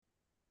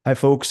Hi,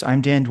 folks.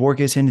 I'm Dan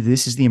Dworkis, and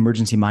this is the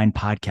Emergency Mind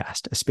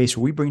Podcast, a space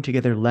where we bring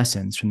together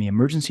lessons from the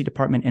emergency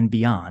department and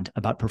beyond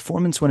about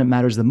performance when it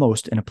matters the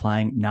most and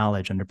applying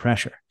knowledge under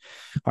pressure.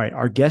 All right,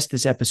 our guest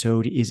this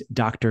episode is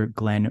Dr.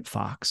 Glenn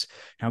Fox.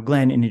 Now,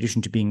 Glenn, in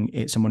addition to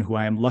being someone who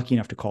I am lucky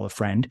enough to call a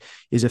friend,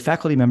 is a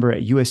faculty member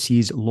at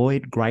USC's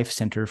Lloyd Greif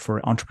Center for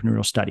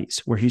Entrepreneurial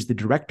Studies, where he's the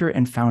director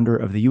and founder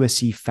of the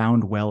USC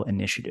Found Well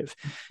initiative.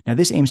 Now,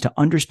 this aims to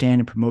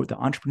understand and promote the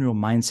entrepreneurial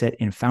mindset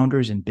in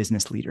founders and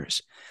business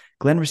leaders.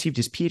 Glenn received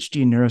his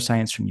PhD in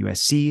neuroscience from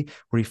USC,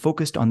 where he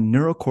focused on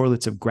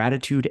neurocorrelates of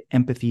gratitude,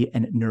 empathy,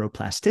 and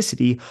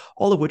neuroplasticity,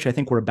 all of which I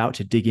think we're about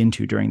to dig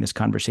into during this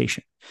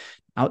conversation.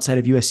 Outside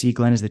of USC,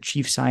 Glenn is the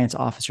Chief Science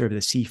Officer of the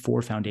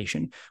C4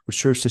 Foundation,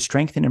 which serves to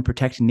strengthen and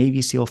protect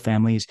Navy SEAL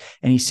families,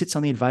 and he sits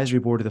on the advisory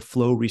board of the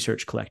Flow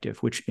Research Collective,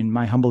 which, in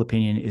my humble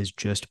opinion, is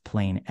just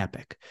plain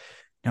epic.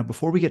 Now,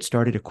 before we get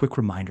started, a quick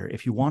reminder,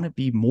 if you want to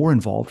be more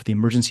involved with the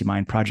Emergency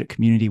Mind Project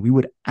community, we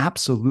would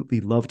absolutely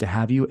love to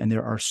have you, and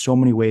there are so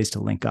many ways to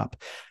link up.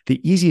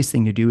 The easiest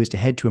thing to do is to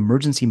head to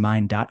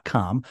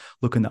emergencymind.com,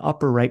 look in the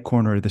upper right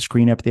corner of the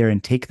screen up there,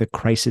 and take the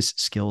crisis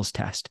skills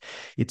test.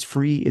 It's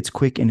free, it's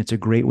quick, and it's a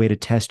great way to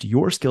test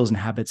your skills and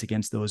habits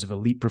against those of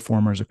elite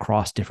performers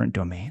across different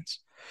domains.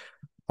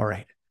 All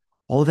right.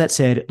 All of that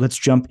said, let's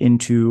jump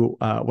into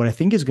what I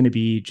think is going to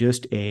be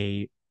just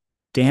a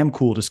damn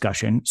cool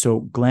discussion.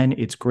 So, Glenn,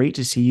 it's great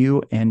to see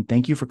you, and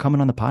thank you for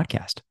coming on the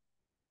podcast.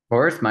 Of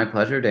course, my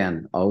pleasure,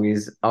 Dan.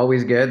 Always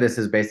good. This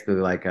is basically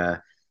like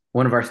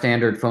one of our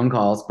standard phone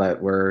calls,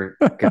 but we're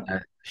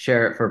gonna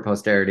share it for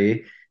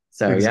posterity.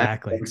 So yeah,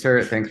 Exactly.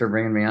 thanks for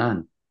bringing me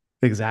on.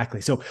 Exactly.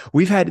 So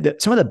we've had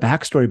some of the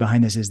backstory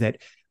behind this is that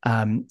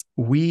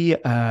we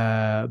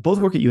both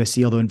work at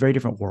USC, although in very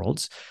different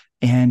worlds,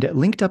 and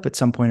linked up at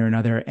some point or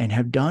another and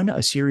have done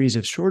a series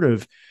of sort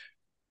of,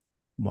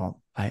 well,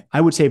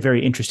 I would say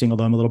very interesting,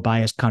 although I'm a little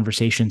biased,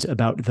 conversations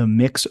about the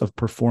mix of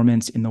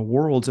performance in the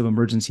worlds of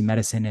emergency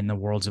medicine and the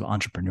worlds of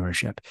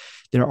entrepreneurship.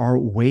 There are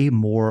way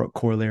more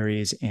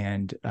corollaries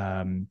and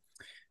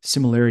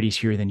similarities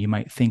here than you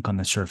might think on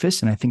the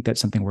surface. And I think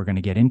that's something we're going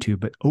to get into.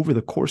 But over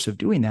the course of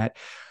doing that,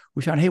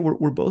 we found, hey,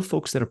 we're both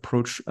folks that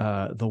approach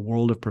the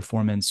world of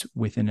performance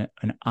with an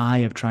eye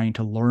of trying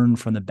to learn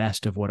from the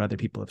best of what other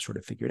people have sort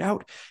of figured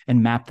out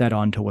and map that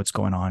onto what's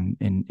going on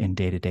in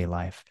day-to-day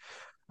life.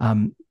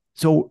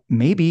 So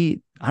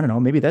maybe, I don't know,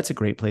 maybe that's a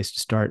great place to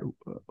start.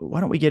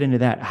 Why don't we get into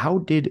that? How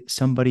did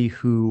somebody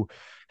who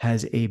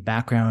has a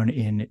background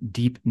in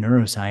deep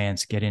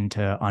neuroscience get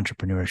into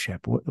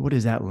entrepreneurship? What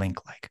is that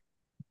link like?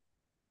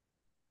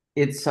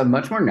 It's a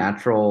much more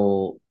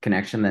natural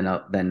connection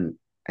than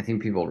I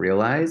think people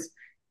realize.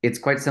 It's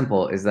quite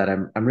simple, is that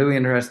I'm really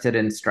interested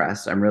in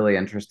stress. I'm really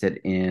interested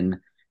in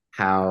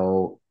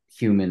how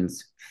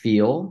humans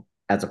feel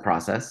as a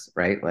process,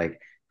 right? Like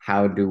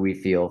how do we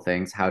feel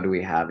things? How do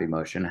we have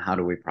emotion? How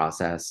do we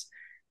process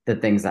the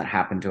things that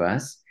happen to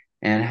us?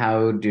 And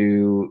how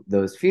do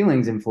those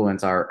feelings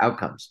influence our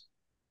outcomes?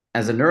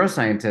 As a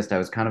neuroscientist, I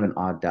was kind of an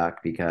odd duck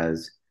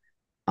because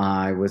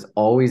I was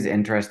always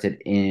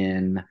interested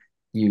in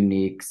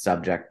unique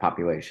subject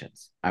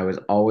populations. I was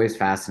always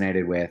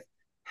fascinated with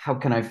how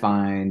can I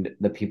find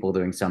the people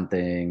doing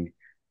something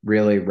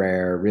really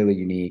rare, really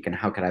unique, and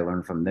how could I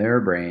learn from their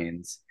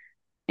brains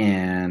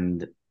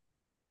and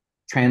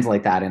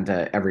translate that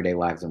into everyday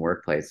lives and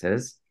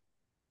workplaces.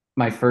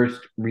 My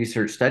first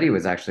research study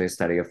was actually a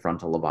study of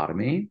frontal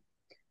lobotomy,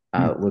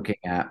 Hmm. looking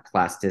at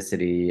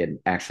plasticity and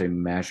actually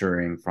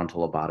measuring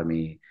frontal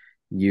lobotomy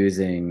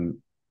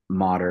using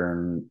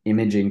modern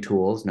imaging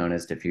tools known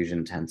as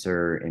diffusion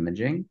tensor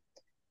imaging.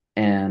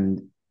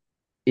 And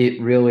it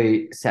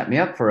really set me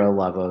up for a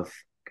love of,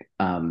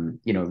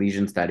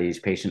 lesion studies,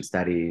 patient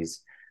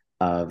studies,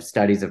 of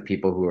studies of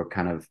people who are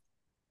kind of,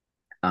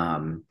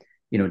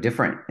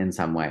 different in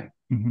some way.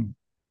 Mm-hmm.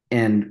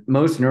 And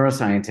most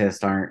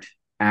neuroscientists aren't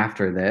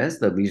after this.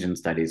 The lesion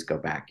studies go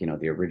back,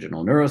 the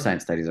original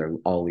neuroscience studies are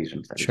all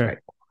lesion studies, right?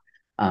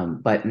 Sure.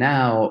 But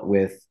now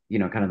with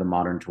kind of the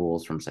modern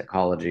tools from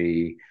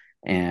psychology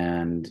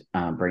and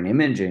brain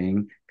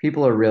imaging,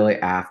 people are really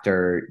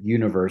after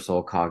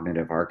universal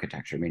cognitive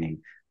architecture, meaning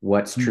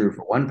what's true Mm.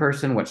 for one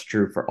person, what's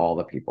true for all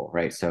the people,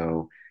 right?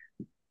 So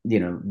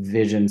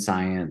vision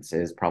science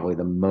is probably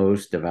the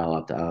most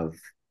developed of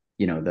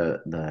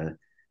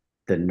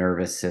the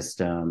nervous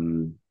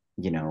system,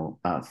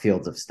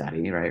 fields of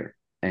study, right?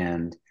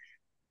 And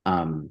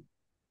um,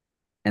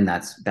 and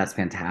that's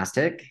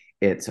fantastic.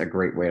 It's a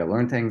great way to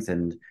learn things,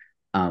 and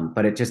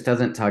but it just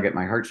doesn't tug at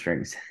my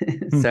heartstrings.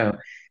 Hmm. So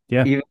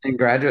Yeah. even in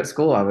graduate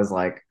school, I was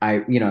like, I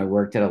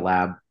worked at a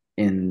lab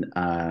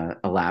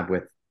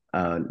with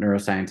a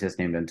neuroscientist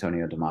named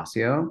Antonio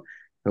Damasio,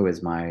 who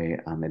was my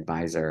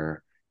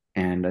advisor,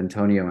 and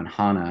Antonio and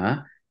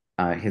Hannah,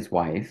 his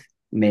wife,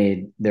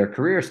 made their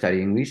career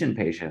studying lesion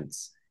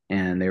patients,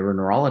 and they were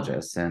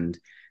neurologists, and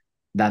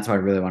that's why I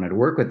really wanted to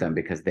work with them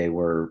because they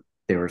were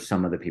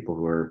some of the people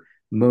who were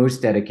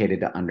most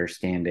dedicated to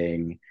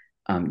understanding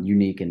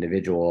unique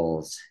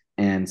individuals,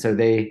 and so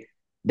they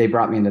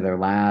brought me into their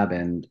lab,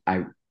 and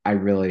I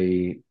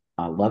really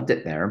loved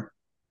it there.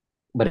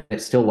 but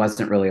it still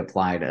wasn't really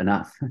applied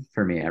enough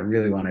for me. I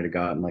really wanted to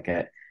go out and look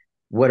at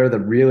what are the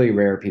really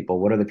rare people,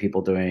 what are the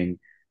people doing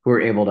who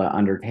are able to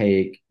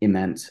undertake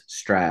immense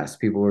stress,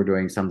 people who are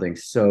doing something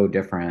so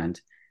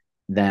different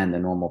than the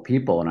normal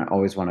people. And I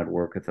always wanted to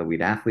work with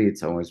elite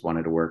athletes. I always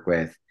wanted to work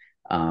with,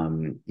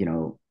 you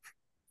know,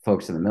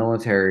 folks in the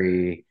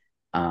military.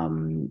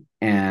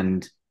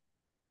 And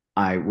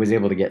I was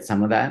able to get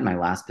some of that in my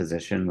last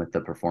position with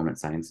the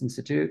Performance Science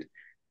Institute,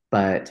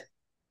 but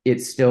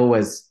it still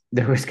was,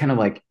 there was kind of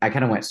like, I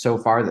kind of went so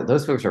far that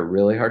those folks are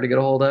really hard to get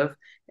a hold of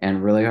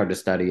and really hard to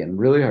study and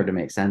really hard to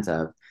make sense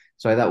of.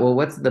 So I thought, well,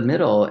 what's the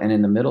middle? And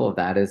in the middle of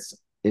that is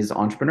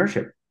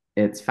entrepreneurship.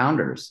 It's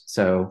founders.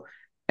 So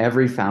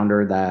every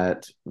founder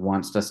that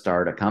wants to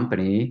start a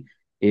company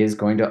is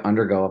going to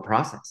undergo a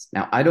process.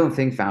 Now, I don't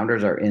think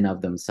founders are in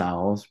of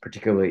themselves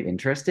particularly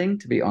interesting,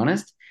 to be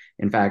honest.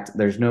 In fact,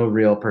 there's no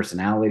real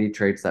personality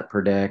traits that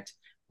predict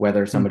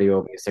whether somebody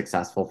will be a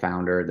successful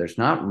founder. There's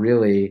not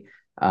really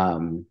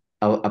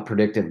a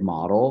predictive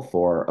model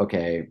for,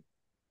 okay,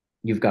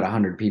 you've got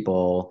 100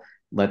 people,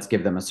 let's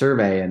give them a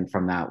survey, and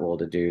from that we'll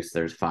deduce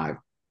there's five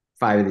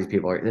of these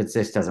people. It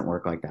just doesn't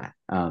work like that.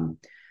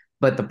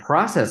 But the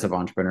process of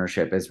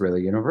entrepreneurship is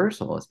really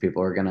universal, as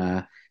people are going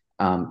to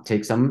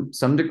take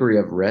some degree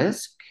of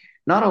risk,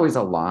 not always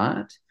a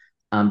lot,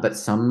 but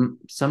some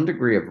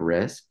degree of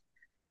risk.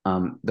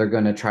 They're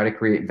going to try to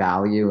create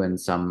value in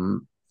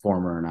some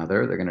form or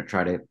another. They're going to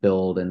try to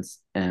build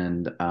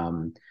and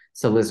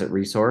solicit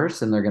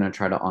resource, and they're going to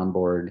try to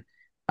onboard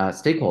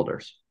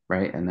stakeholders,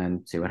 right? And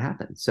then see what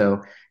happens.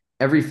 So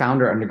every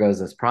founder undergoes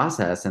this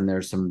process, and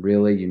there's some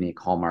really unique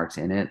hallmarks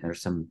in it.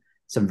 There's some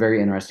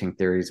very interesting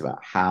theories about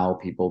how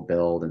people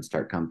build and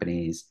start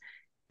companies.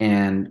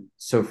 And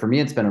so for me,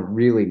 it's been a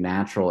really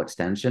natural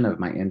extension of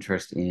my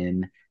interest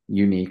in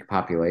unique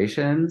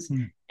populations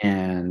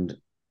and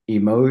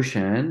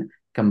emotion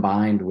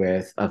combined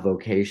with a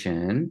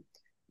vocation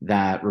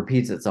that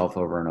repeats itself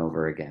over and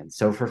over again.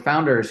 So for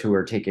founders who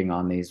are taking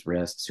on these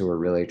risks, who are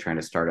really trying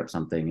to start up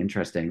something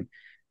interesting,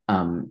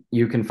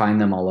 you can find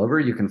them all over.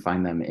 You can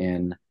find them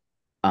in,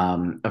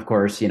 of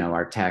course, you know,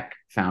 our tech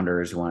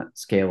founders who want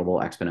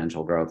scalable,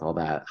 exponential growth, all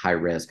that high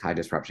risk, high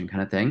disruption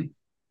kind of thing.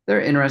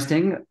 They're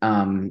interesting.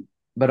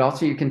 But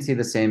also you can see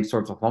the same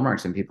sorts of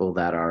hallmarks in people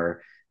that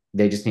are,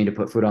 they just need to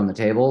put food on the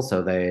table.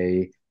 So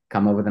they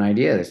come up with an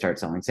idea, they start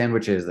selling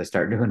sandwiches, they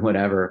start doing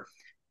whatever.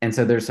 And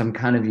so there's some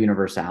kind of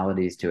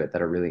universalities to it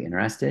that are really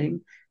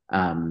interesting.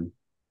 And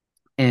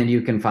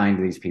you can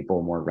find these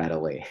people more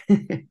readily.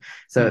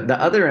 So the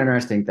other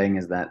interesting thing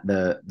is that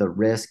the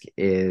risk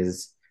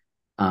is,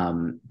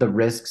 the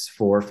risks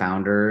for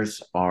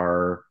founders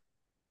are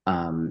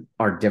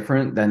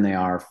different than they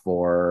are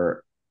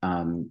for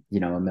you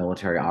know, a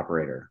military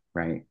operator,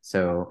 right?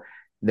 So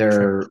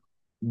they're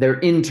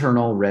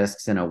internal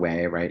risks in a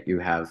way, right? You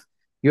have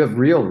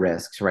real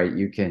risks, right?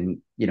 You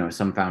can, you know,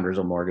 some founders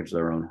will mortgage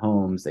their own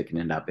homes. They can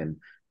end up in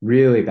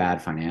really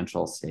bad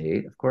financial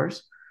state, of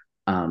course.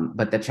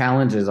 But the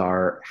challenges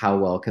are, how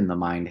well can the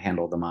mind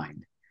handle the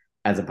mind,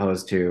 as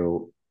opposed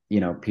to, you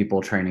know,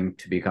 people training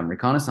to become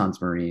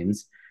reconnaissance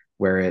Marines,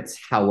 where it's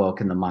how well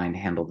can the mind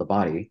handle the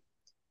body,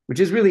 which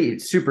is really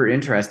super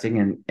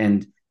interesting.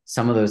 And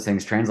some of those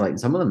things translate and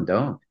some of them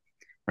don't,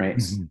 right?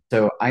 Mm-hmm.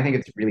 So I think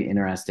it's really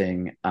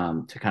interesting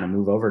to kind of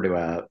move over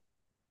to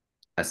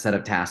a set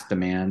of task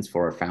demands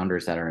for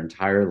founders that are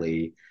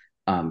entirely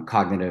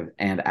cognitive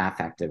and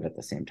affective at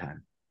the same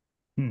time.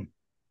 Hmm.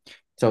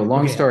 So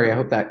long Okay. story, I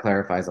hope that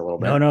clarifies a little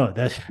No,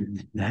 bit.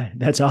 no,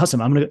 that's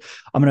awesome. I'm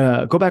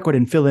gonna go backward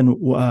and fill in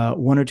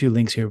one or two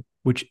links here,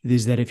 which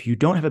is that if you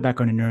don't have a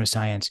background in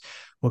neuroscience,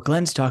 what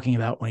Glenn's talking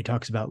about when he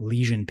talks about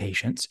lesion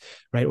patients,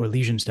 right, or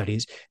lesion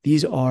studies,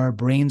 these are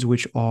brains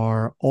which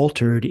are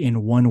altered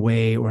in one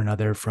way or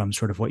another from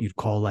sort of what you'd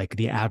call like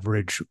the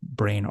average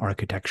brain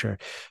architecture,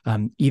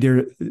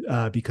 either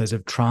because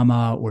of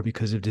trauma or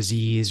because of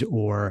disease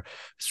or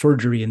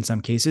surgery in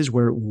some cases,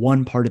 where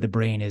one part of the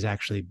brain is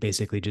actually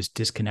basically just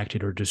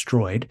disconnected or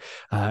destroyed,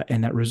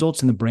 and that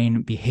results in the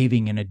brain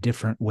behaving in a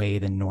different way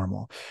than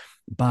normal.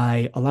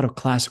 By a lot of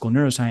classical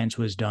neuroscience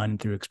was done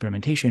through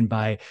experimentation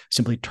by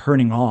simply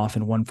turning off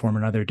in one form or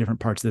another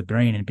different parts of the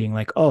brain and being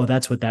like, oh,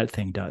 that's what that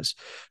thing does,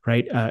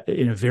 right?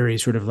 In a very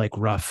sort of like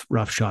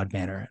roughshod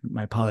manner.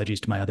 My apologies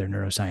to my other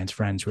neuroscience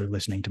friends who are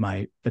listening to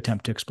my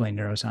attempt to explain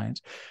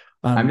neuroscience.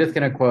 I'm just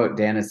going to quote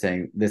Dan as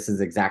saying, this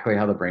is exactly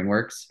how the brain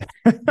works.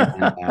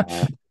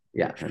 And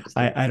yeah, I'm just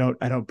I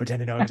don't pretend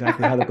to know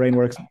exactly how the brain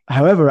works.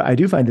 However, I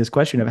do find this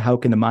question of how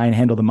can the mind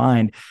handle the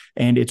mind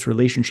and its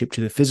relationship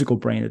to the physical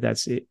brain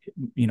that's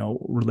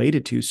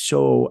related to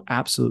so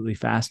absolutely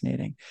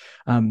fascinating.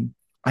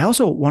 I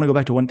also want to go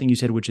back to one thing you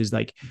said, which is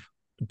like,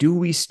 do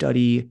we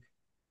study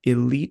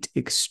elite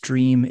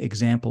extreme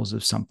examples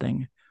of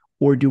something,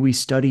 or do we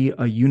study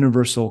a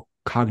universal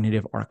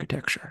cognitive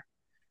architecture?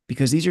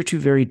 Because these are two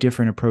very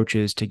different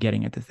approaches to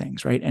getting at the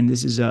things, right? And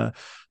this is a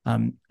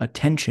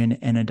tension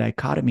and a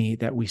dichotomy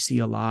that we see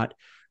a lot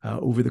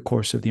over the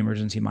course of the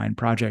Emergency Mind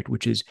Project,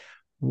 which is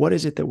what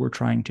is it that we're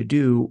trying to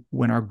do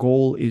when our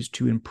goal is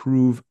to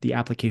improve the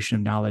application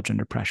of knowledge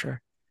under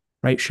pressure,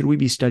 right? Should we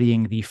be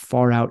studying the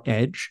far out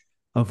edge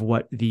of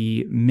what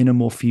the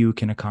minimal few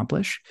can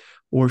accomplish?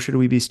 Or should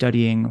we be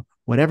studying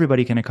what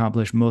everybody can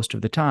accomplish most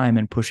of the time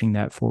and pushing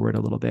that forward a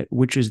little bit,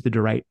 which is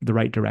the right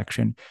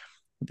direction?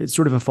 It's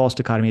sort of a false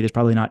dichotomy. There's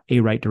probably not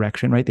a right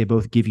direction, right? They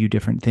both give you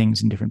different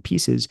things in different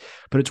pieces,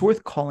 but it's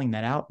worth calling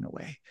that out in a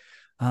way.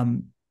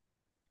 Um,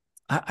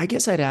 I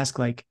guess I'd ask,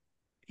 like,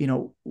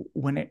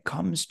 when it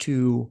comes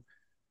to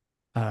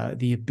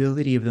the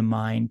ability of the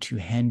mind to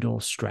handle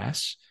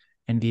stress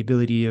and the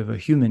ability of a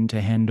human to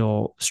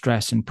handle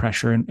stress and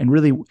pressure, and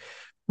really,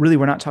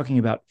 we're not talking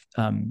about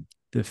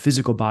the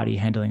physical body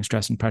handling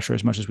stress and pressure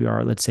as much as we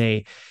are, let's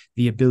say,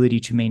 the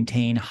ability to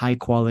maintain high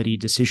quality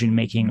decision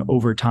making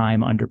over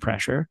time under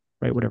pressure,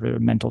 right? Whatever the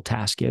mental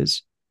task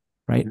is,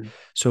 right? Mm-hmm.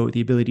 So the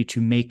ability to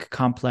make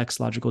complex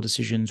logical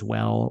decisions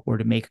well, or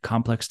to make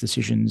complex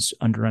decisions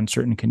under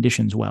uncertain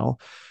conditions well.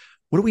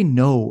 What do we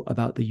know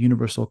about the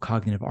universal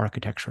cognitive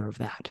architecture of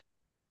that?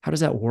 How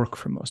does that work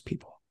for most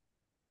people?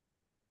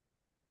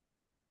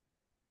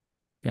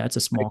 Yeah, it's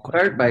a small question.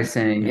 Start by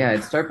saying,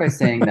 I'd start by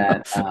saying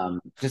that,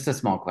 just a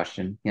small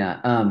question. Yeah.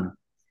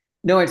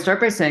 No, I'd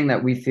start by saying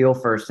that we feel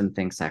first and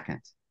think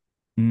second.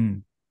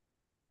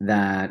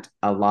 That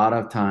a lot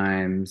of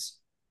times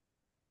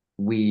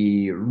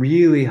we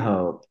really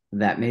hope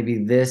that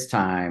maybe this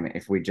time,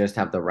 if we just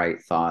have the right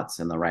thoughts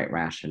and the right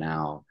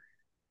rationale,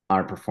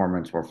 our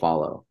performance will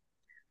follow.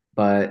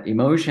 But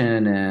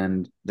emotion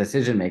and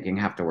decision making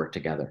have to work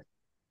together,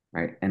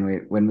 right?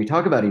 And when we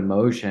talk about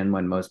emotion,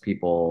 when most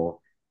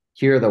people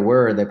hear the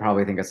word, they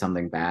probably think of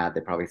something bad. They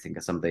probably think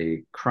of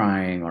somebody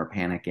crying or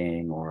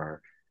panicking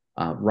or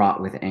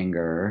wrought with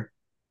anger.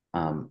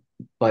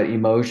 But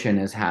emotion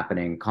is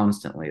happening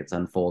constantly. It's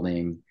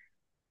unfolding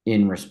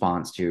in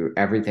response to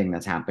everything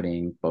that's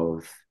happening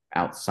both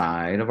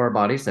outside of our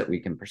bodies that we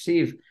can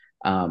perceive.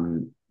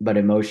 But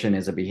emotion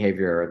is a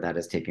behavior that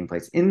is taking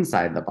place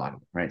inside the body,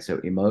 right? So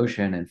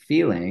emotion and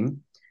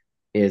feeling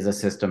is a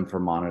system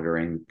for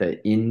monitoring the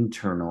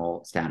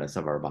internal status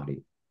of our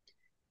body.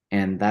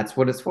 And that's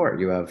what it's for.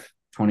 You have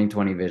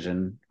 20/20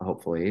 vision,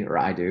 hopefully, or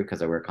I do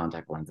because I wear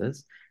contact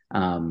lenses,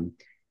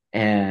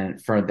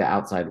 and for the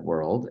outside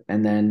world.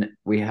 And then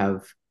we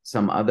have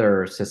some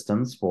other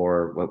systems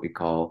for what we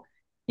call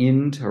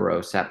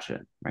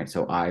interoception, right?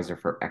 So eyes are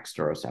for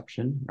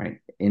exteroception, right?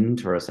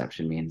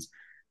 Interoception means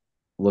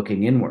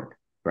looking inward,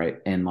 right?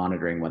 And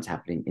monitoring what's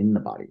happening in the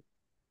body.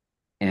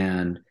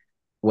 And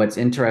what's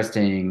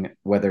interesting,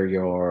 whether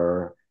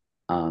you're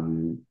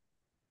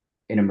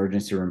an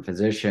emergency room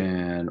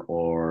physician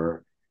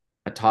or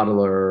a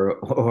toddler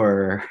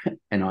or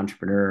an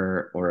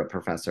entrepreneur or a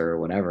professor or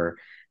whatever,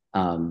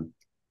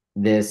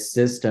 this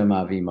system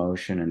of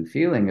emotion and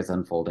feeling is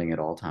unfolding at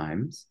all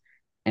times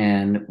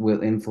and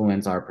will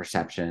influence our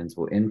perceptions,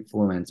 will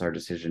influence our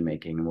decision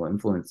making, and will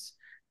influence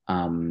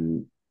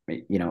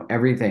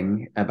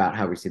everything about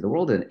how we see the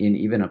world in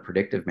even a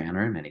predictive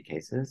manner in many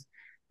cases.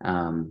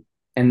 And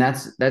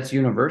that's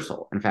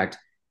universal. In fact,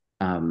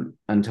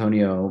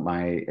 Antonio,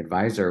 my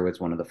advisor, was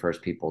one of the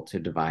first people to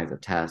devise a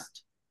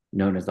test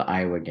known as the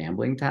Iowa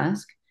gambling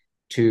task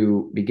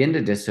to begin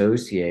to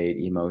dissociate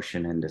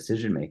emotion and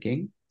decision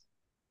making,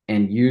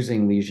 and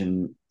using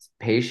lesion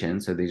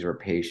patients. So these were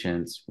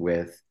patients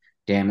with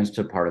damage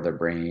to part of their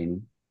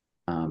brain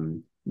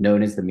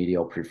known as the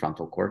medial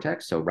prefrontal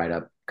cortex. So right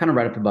up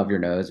above your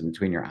nose and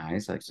between your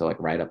eyes, like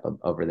right up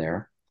over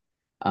there.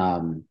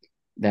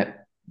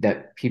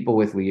 That people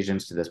with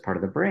lesions to this part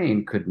of the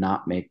brain could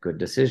not make good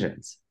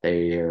decisions.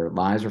 Their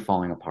lives were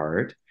falling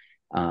apart.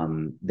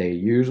 They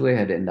usually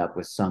had to end up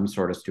with some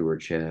sort of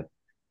stewardship,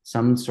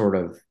 some sort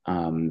of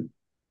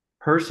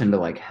person to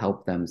like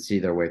help them see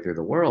their way through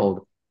the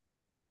world.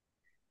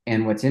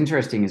 And what's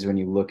interesting is when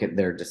you look at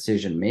their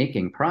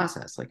decision-making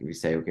process, like if you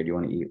say, okay, do you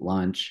want to eat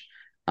lunch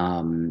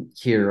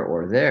here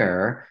or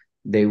there?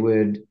 They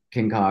would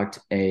concoct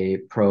a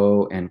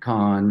pro and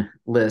con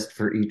list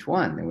for each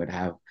one. They would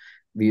have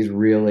these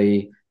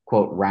really,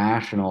 quote,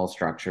 rational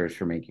structures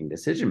for making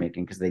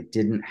decision-making because they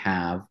didn't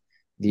have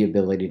the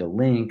ability to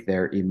link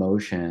their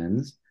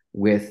emotions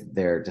with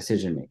their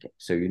decision-making.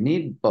 So you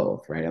need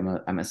both, right?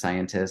 I'm a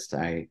scientist.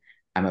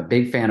 I'm a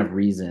big fan of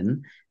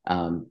reason.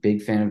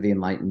 Big fan of the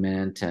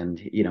Enlightenment and,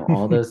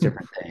 all those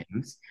different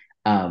things.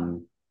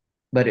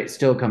 But it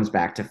still comes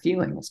back to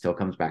feeling. It still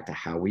comes back to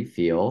how we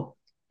feel.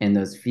 And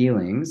those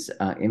feelings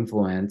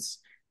influence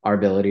our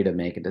ability to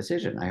make a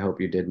decision. I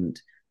hope you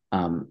didn't,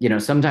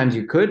 sometimes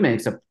you could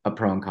make a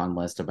pro and con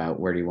list about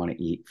where do you want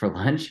to eat for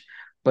lunch,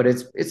 but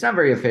it's not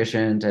very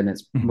efficient and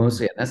it's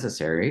mostly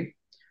unnecessary.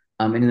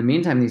 And in the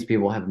meantime, these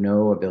people have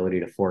no ability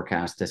to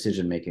forecast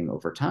decision-making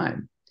over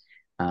time.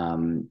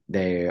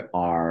 They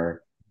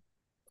are,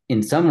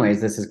 in some ways,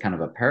 this is kind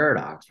of a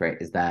paradox, right?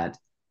 Is that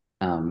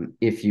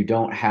if you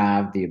don't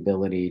have the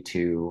ability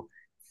to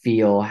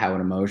feel how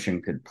an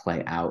emotion could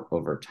play out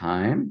over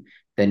time,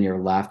 then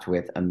you're left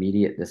with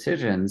immediate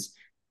decisions.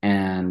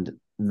 And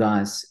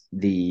thus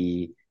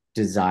the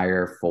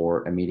desire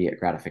for immediate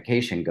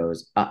gratification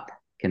goes up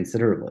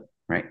considerably,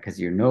 right? Because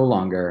you're no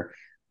longer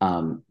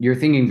you're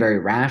thinking very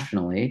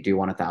rationally. Do you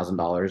want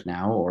 $1,000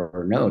 now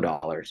or no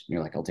dollars? And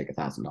you're like, I'll take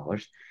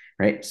 $1,000,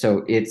 right?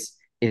 So it's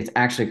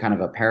actually kind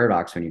of a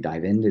paradox when you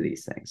dive into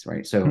these things,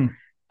 right? So Hmm.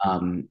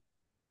 um,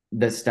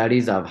 the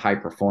studies of high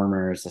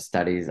performers, the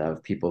studies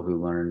of people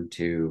who learn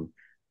to,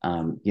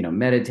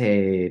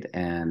 meditate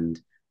and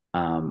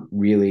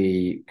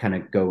really kind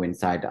of go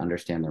inside to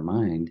understand their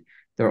mind,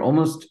 they're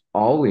almost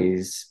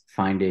always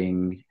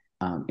finding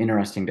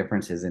interesting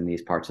differences in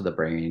these parts of the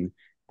brain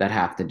that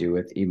have to do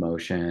with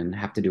emotion,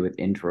 have to do with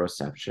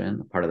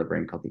interoception, a part of the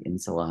brain called the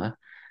insula.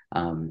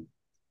 Um,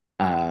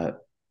 uh,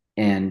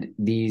 and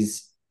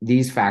these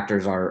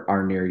factors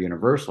are near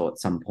universal. At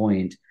some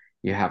point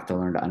you have to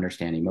learn to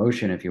understand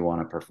emotion if you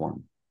want to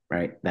perform,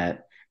 right?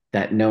 That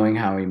knowing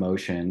how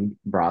emotion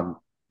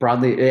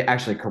broadly,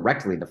 actually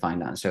correctly defined,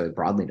 not necessarily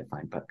broadly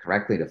defined, but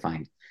correctly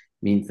defined,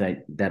 means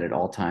that at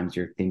all times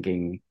you're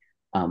thinking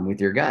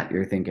with your gut.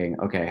 You're thinking,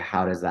 okay,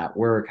 how does that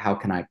work? How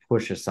can I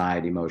push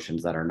aside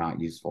emotions that are not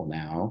useful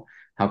now?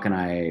 How can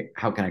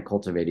I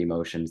cultivate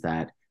emotions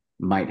that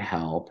might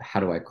help?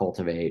 How do I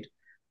cultivate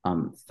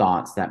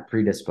thoughts that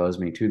predispose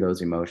me to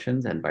those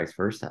emotions and vice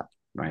versa,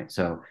 right?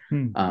 So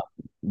Hmm. uh,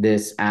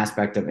 this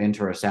aspect of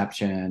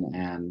interoception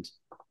and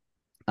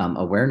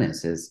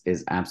awareness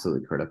is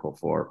absolutely critical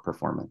for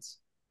performance.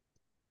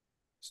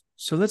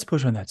 So let's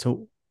push on that.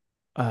 So,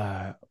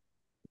 uh,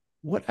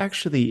 what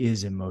actually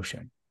is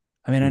emotion?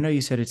 I mean, I know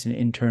you said it's an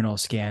internal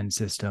scan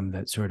system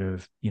that sort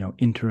of,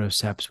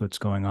 interocepts what's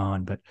going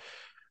on, but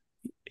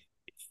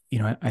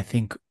I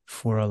think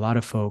for a lot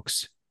of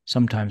folks,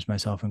 sometimes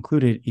myself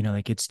included,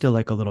 like it's still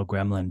like a little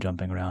gremlin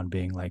jumping around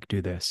being like,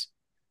 do this.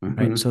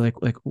 Right. So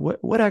Mm-hmm. like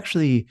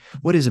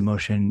what is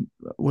emotion?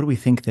 What do we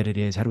think that it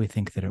is? How do we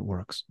think that it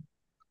works?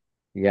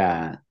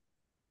 Yeah,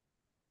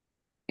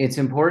 it's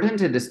important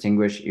to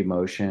distinguish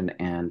emotion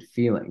and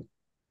feeling,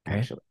 Okay.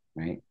 actually,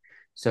 right?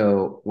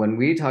 So when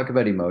we talk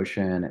about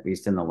emotion, at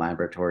least in the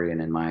laboratory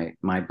and in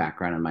my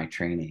background and my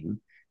training,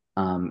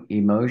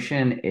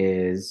 emotion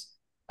is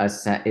a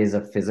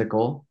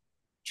physical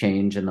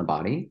change in the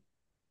body.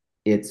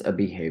 It's a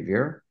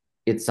behavior.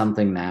 It's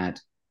something that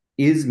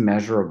is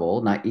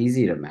measurable, not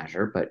easy to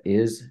measure, but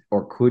is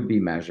or could be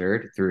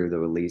measured through the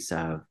release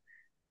of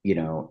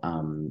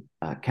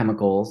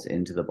chemicals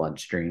into the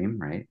bloodstream,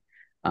 right?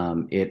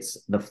 It's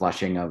the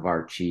flushing of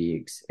our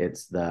cheeks,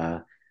 it's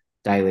the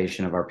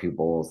dilation of our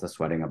pupils, the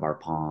sweating of our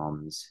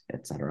palms,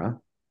 etc.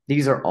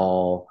 These are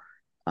all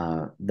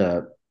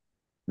the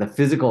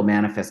physical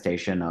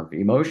manifestation of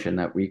emotion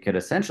that we could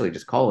essentially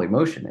just call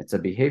emotion. It's a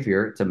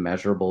behavior, it's a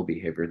measurable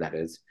behavior that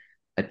is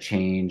a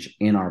change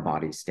in our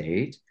body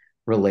state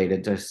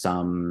related to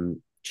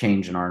some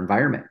change in our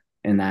environment.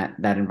 And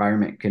that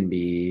environment can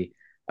be,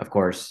 of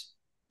course,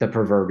 the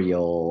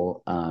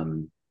proverbial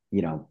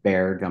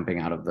bear jumping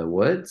out of the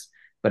woods,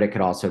 but it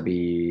could also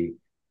be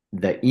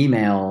the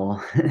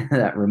email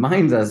that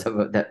reminds us of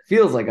it, that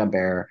feels like a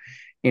bear,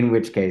 in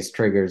which case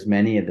triggers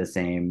many of the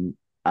same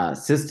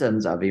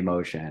systems of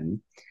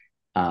emotion.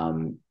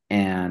 And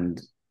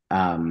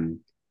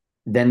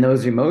then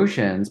those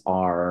emotions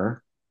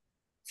are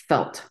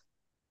felt.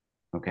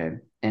 Okay.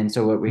 And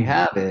so what we Hmm.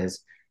 have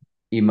is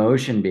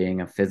emotion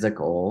being a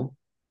physical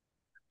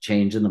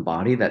change in the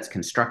body that's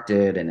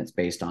constructed and it's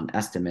based on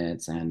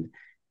estimates and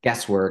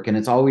guesswork. And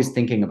it's always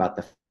thinking about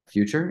the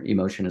future.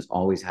 Emotion is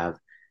always have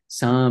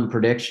some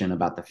prediction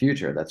about the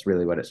future. That's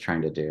really what it's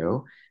trying to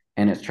do.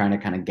 And it's trying to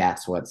kind of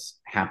guess what's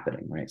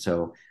happening, right?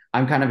 So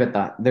I'm kind of at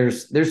the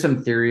there's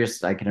some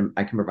theorists. I can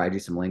provide you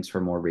some links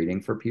for more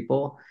reading for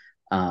people.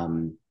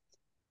 Um,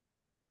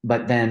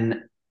 but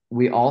then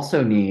we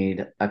also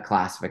need a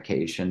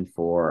classification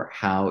for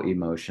how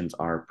emotions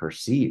are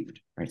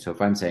perceived, right? So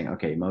if I'm saying,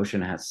 okay,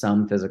 emotion has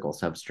some physical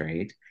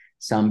substrate,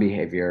 some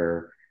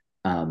behavior,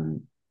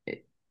 um,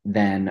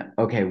 then,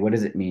 okay, what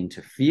does it mean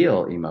to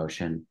feel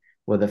emotion?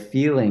 Well, the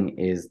feeling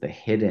is the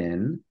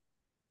hidden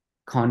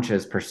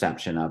conscious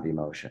perception of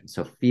emotion.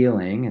 So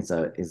feeling is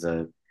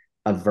a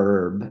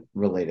verb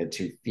related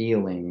to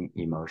feeling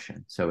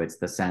emotion. So it's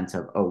the sense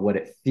of, oh, what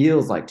it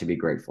feels like to be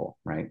grateful,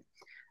 right?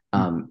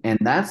 And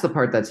that's the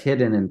part that's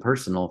hidden and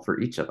personal for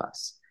each of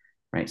us,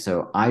 right?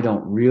 So I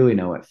don't really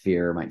know what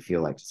fear might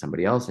feel like to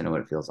somebody else. I know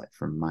what it feels like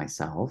for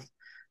myself.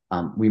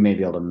 We may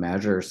be able to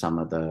measure some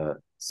of the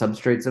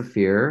substrates of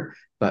fear,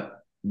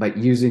 but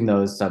using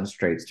those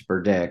substrates to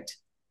predict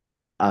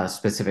a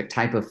specific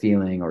type of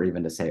feeling, or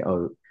even to say,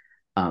 oh,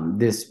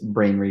 this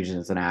brain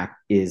region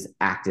is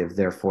active,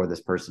 therefore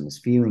this person is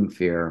feeling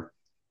fear,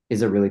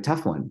 is a really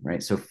tough one,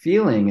 right? So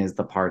feeling is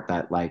the part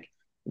that like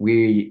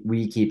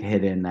we keep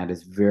hidden, that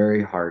is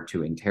very hard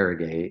to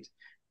interrogate,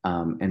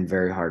 and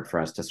very hard for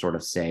us to sort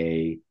of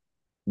say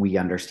we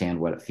understand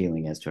what a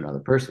feeling is to another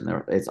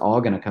person. It's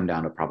all going to come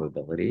down to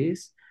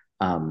probabilities.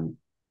 Um,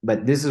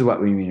 but this is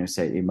what we mean to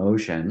say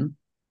emotion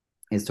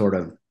is sort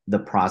of the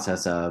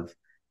process of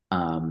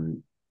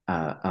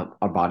our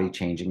body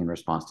changing in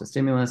response to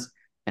stimulus,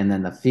 and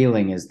then the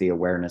feeling is the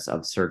awareness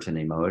of certain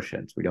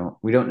emotions. We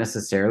don't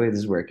necessarily, this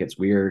is where it gets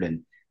weird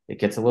and it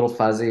gets a little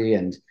fuzzy,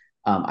 and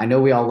I know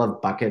we all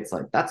love buckets,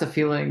 like that's a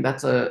feeling,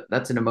 that's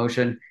an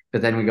emotion,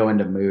 but then we go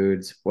into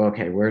moods. Well,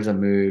 okay, where's a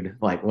mood?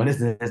 Like, what is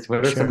this?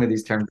 What are some of Sure.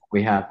 these terms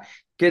we have?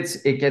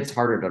 It gets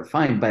harder to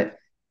define, but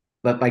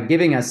by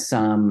giving us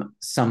some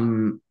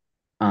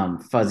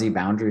fuzzy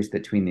boundaries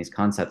between these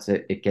concepts,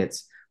 it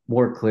gets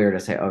more clear to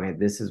say, okay,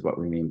 this is what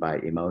we mean by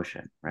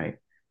emotion, right?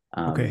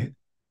 Okay. Um,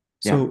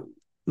 yeah. So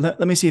let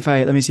me see if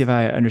I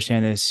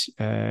understand this,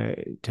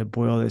 to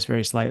boil this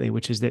very slightly,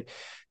 which is that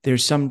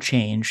there's some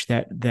change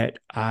that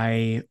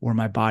I or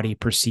my body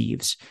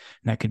perceives.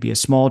 And that could be a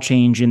small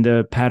change in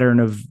the pattern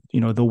of,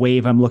 the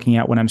wave I'm looking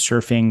at when I'm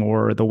surfing,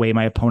 or the way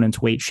my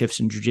opponent's weight shifts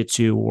in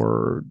jujitsu,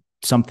 or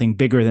something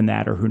bigger than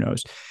that, or who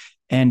knows.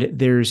 And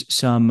there's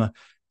some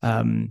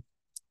um,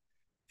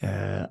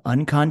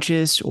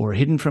 unconscious or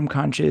hidden from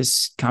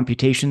conscious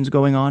computations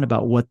going on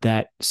about what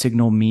that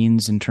signal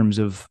means in terms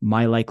of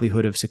my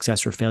likelihood of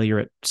success or failure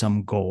at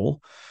some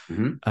goal.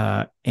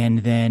 Mm-hmm. And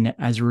then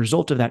as a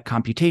result of that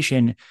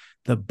computation,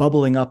 the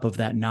bubbling up of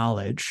that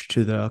knowledge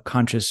to the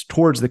conscious,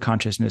 towards the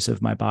consciousness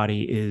of my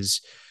body,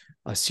 is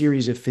a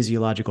series of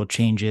physiological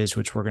changes,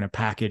 which we're going to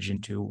package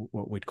into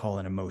what we'd call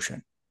an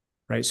emotion.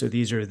 Right. So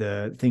these are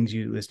the things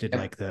you listed, Yep.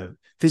 like the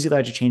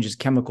physiological changes,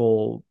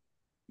 chemical,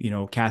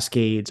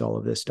 cascades, all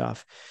of this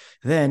stuff.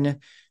 Then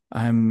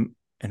I'm,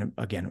 and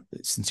again,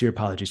 sincere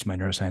apologies to my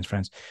neuroscience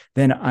friends.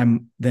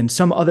 Then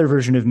some other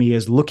version of me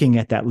is looking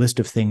at that list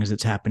of things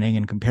that's happening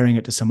and comparing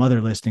it to some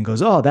other list and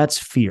goes, oh, that's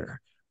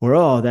fear, or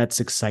oh, that's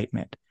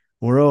excitement,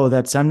 or oh,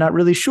 that's, I'm not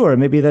really sure.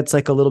 Maybe that's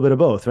like a little bit of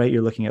both, right?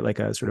 You're looking at like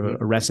a sort of a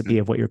Mm-hmm. recipe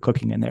of what you're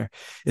cooking in there.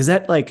 Is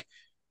that like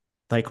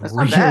That's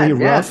not really bad.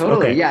 Yeah, rough?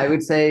 totally. Okay. Yeah, I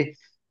would say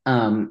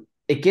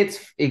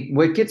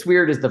what gets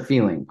weird is the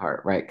feeling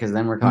part, right? Because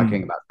then we're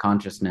talking Mm, about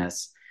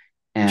consciousness,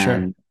 sure.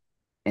 and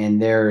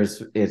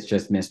it's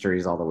just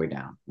mysteries all the way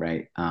down,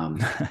 right?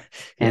 Yeah.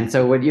 And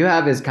so what you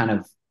have is kind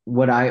of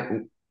what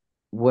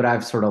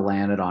I've sort of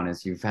landed on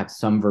is you've had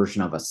some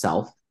version of a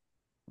self,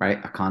 right?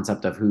 A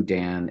concept of who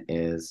Dan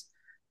is,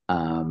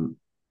 um,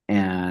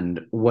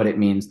 and what it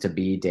means to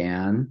be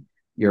Dan,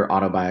 your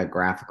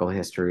autobiographical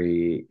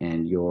history,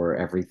 and your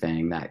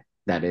everything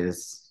that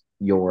is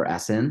your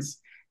essence.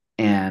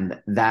 And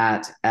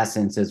that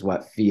essence is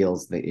what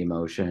feels the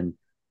emotion.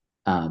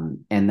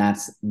 And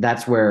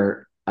that's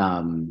where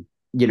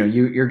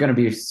you're going to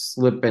be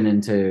slipping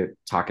into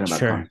talking about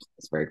Sure.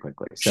 consciousness very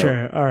quickly.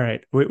 Sure. All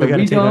right. We So got to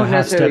we take a don't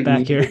half step necessarily back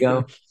need to here.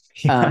 go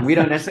Yeah. we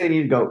don't necessarily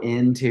need to go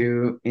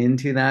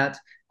into that.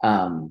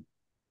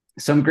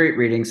 Some great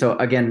reading. So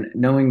again,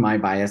 knowing my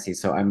biases.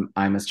 So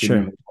I'm a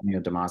student Sure. of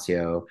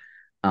Antonio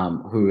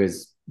Damasio, who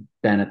has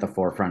been at the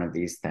forefront of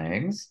these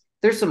things.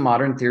 There's some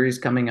modern theories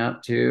coming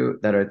up too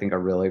that I think are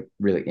really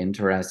really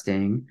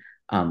interesting.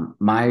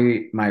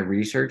 My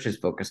research is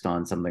focused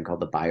on something called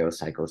the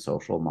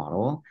biopsychosocial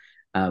model,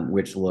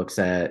 which looks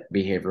at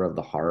behavior of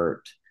the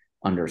heart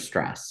under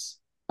stress.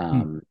 Hmm.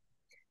 Um,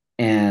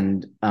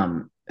 and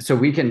so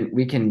we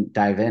can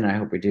dive in. I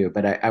hope we do,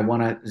 but I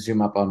want to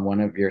zoom up on one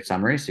of your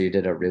summaries. So you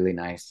did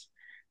the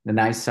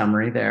nice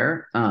summary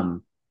there.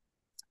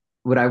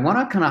 What I want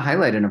to kind of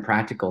highlight in a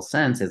practical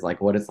sense is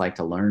like what it's like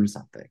to learn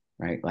something,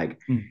 right? Like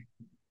Hmm.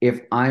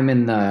 if I'm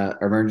in the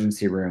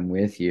emergency room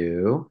with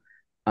you,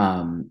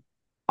 um,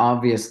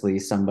 obviously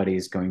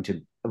somebody's going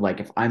to like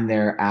if I'm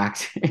there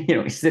act,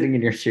 sitting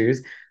in your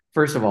shoes.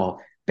 First of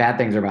all, bad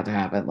things are about to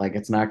happen. Like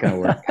it's not going to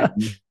work. I have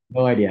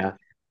no idea.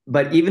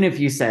 But even if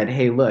you said,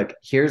 "Hey, look,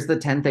 here's the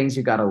 10 things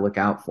you got to look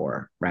out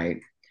for,"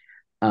 right?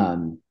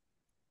 Um,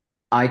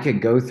 I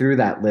could go through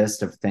that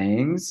list of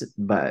things,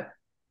 but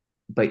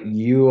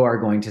you are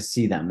going to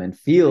see them and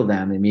feel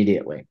them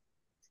immediately,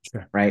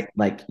 Sure. right?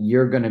 Like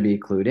you're going to be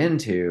clued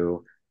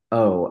into,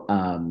 oh,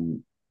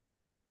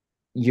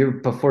 you're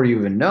before you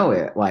even know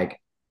it, like,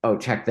 oh,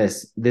 check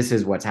this. This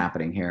is what's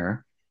happening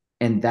here.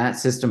 And that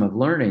system of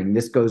learning,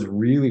 this goes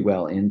really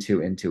well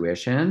into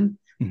intuition.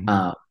 Hmm.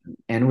 Um,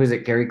 and was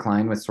it Gary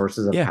Klein with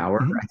Sources of Yeah. Power?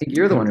 Hmm. I think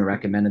you're the one who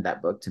recommended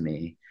that book to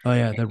me. Oh And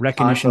yeah. The he talks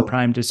recognition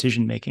prime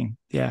decision making.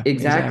 Yeah,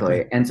 exactly.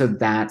 exactly. And so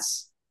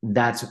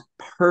that's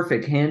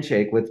perfect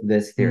handshake with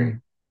this theory.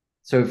 Mm.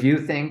 So if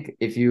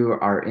you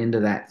are into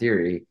that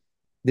theory,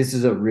 this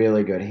is a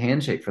really good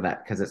handshake for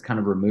that because it's kind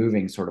of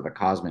removing sort of a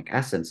cosmic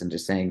essence and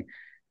just saying,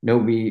 no,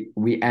 we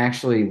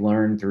actually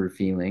learn through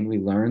feeling, we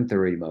learn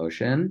through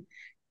emotion,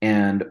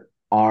 and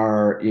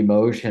our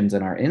emotions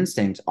and our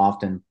instincts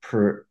often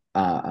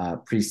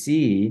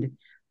precede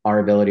our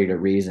ability to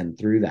reason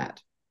through that.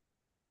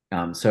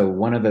 So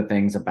one of the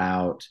things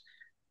about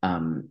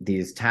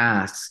these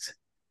tasks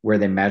where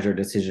they measure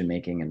decision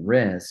making and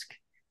risk,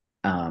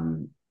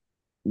 um,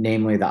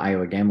 namely the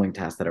Iowa gambling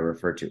test that I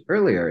referred to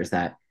earlier, is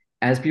that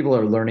as people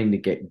are learning to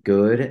get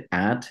good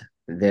at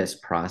this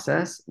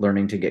process,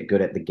 learning to get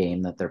good at the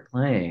game that they're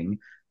playing,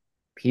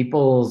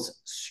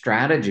 people's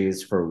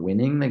strategies for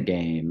winning the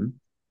game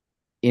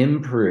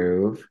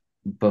improve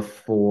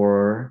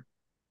before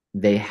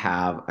they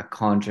have a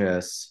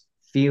conscious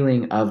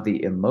feeling of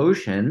the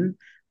emotion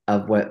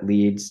of what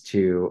leads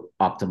to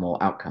optimal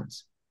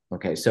outcomes.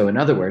 Okay, so in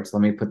other words,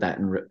 let me put that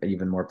in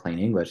even more plain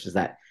English is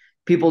that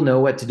people know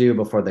what to do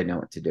before they know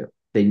what to do.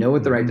 They know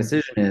what the right Mhm.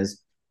 decision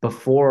is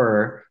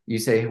before you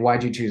say,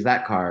 why'd you choose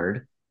that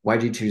card?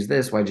 Why'd you choose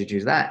this? Why'd you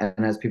choose that?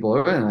 And as people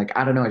are like,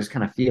 I don't know, I just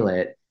kind of feel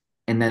it.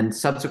 And then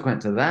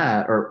subsequent to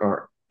that,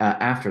 or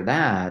after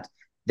that,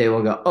 they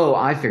will go, oh,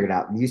 I figured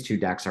out these two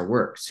decks are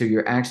work. So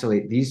you're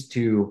actually, these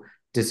two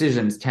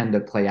decisions tend to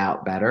play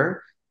out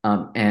better.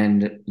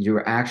 And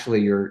you're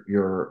actually,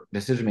 your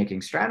decision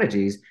making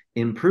strategies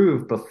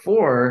improve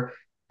before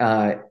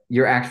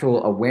your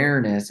actual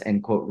awareness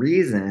and quote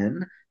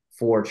reason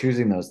for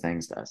choosing those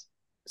things does.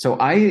 So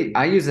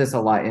I use this a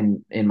lot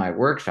in my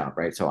workshop,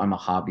 right? So I'm a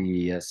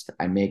hobbyist.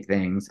 I make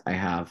things. I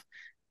have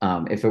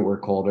if it were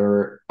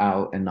colder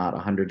out and not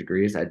 100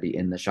 degrees, I'd be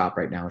in the shop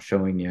right now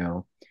showing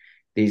you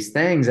these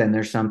things. And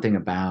there's something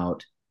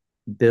about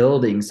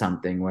building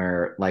something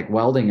where, like,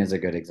 welding is a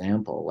good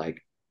example.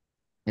 Like,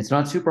 it's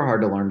not super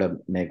hard to learn to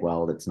MIG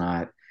weld. It's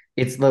not,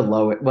 it's the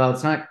low, well,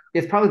 it's not,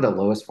 it's probably the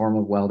lowest form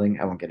of welding.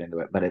 I won't get into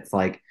it, but it's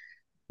like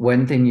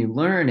one thing you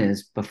learn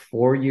is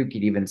before you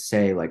could even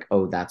say, like,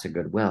 oh, that's a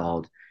good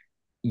weld,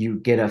 you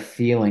get a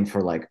feeling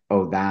for, like,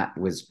 oh, that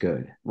was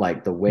good.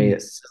 Like the way Mm.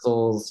 it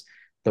sizzles,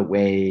 the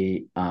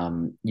way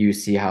you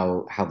see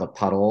how the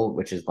puddle,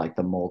 which is like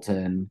the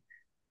molten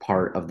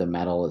part of the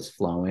metal, is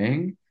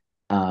flowing.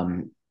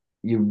 Um,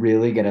 you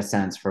really get a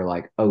sense for,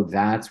 like, oh,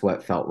 that's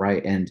what felt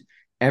right. And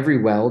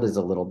every weld is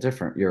a little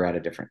different. You're at a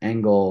different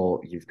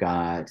angle. You've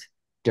got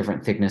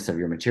different thickness of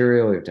your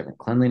material. You have different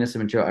cleanliness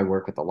of material. I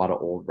work with a lot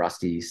of old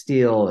rusty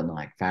steel and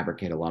like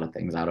fabricate a lot of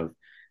things out of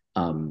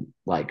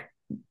like,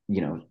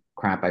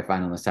 crap I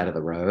find on the side of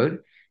the road.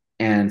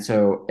 And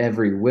so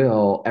every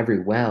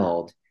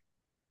weld,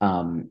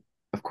 um,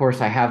 of course,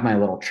 I have my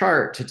little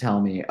chart to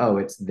tell me, oh,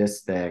 it's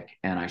this thick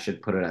and I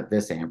should put it at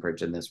this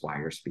amperage and this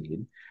wire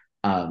speed.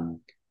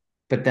 Um,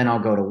 but then I'll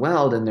go to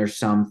weld and there's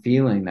some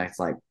feeling that's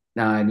like,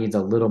 no, it needs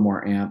a little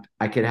more amp.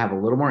 I could have a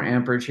little more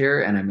amperage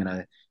here and I'm going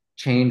to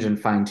change and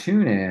fine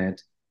tune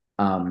it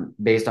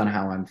based on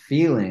how I'm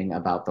feeling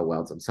about the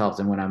welds themselves.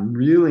 And when I'm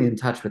really in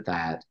touch with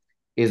that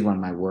is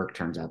when my work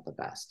turns out the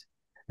best.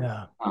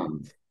 Yeah.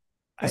 Um,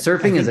 I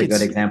surfing is think a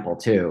good it's, example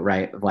too,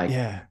 right? Like,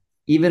 yeah.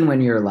 even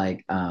when you're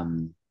like,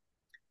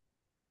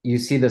 you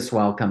see the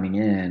swell coming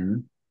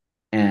in,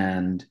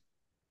 and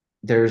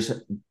there's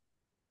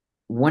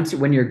once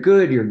when you're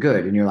good,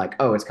 and you're like,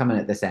 oh, it's coming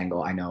at this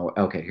angle. I know,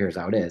 okay, here's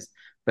how it is.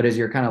 But as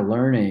you're kind of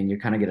learning, you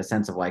kind of get a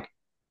sense of like,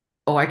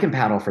 oh, I can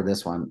paddle for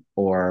this one,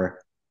 or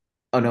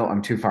oh no,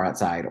 I'm too far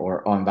outside,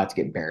 or oh, I'm about to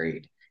get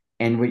buried.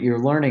 And what you're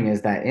learning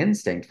is that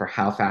instinct for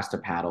how fast to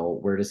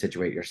paddle, where to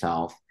situate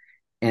yourself.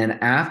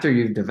 And after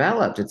you've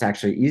developed, it's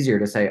actually easier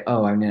to say,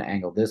 oh, I'm going to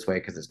angle this way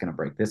because it's going to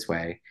break this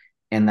way.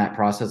 And that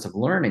process of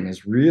learning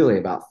is really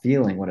about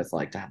feeling what it's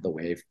like to have the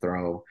wave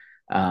throw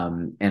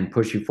and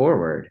push you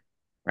forward.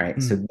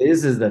 Right. So Mm.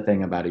 this is the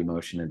thing about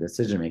emotion and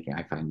decision making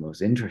I find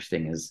most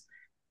interesting is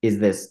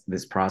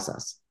this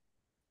process.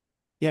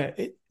 Yeah.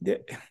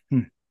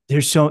 Hmm.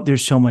 There's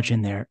so much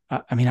in there.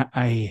 I mean,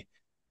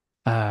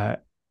 uh,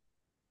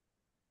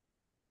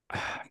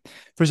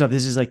 first off,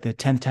 this is like the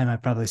 10th time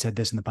I've probably said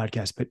this in the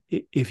podcast, but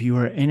if you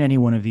are in any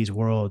one of these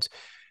worlds,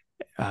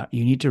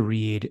 you need to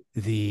read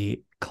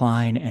the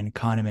Klein and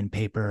Kahneman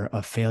paper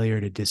of Failure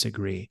to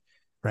Disagree,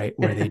 right?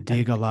 Where they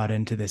dig a lot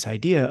into this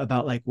idea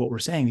about like what we're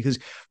saying, because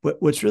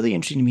what's really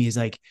interesting to me is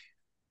like,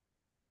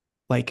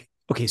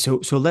 okay, so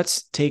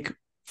let's take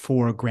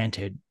for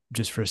granted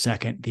just for a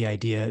second the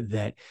idea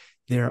that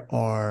there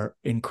are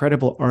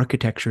incredible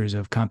architectures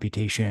of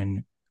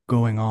computation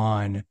going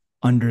on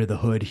under the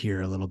hood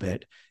here a little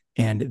bit,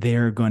 and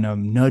they're going to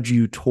nudge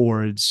you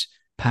towards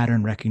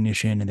pattern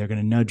recognition, and they're going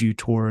to nudge you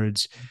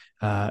towards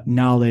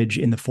knowledge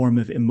in the form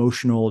of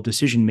emotional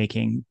decision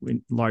making,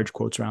 in large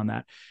quotes around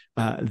that,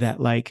 that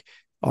like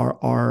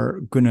are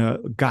going to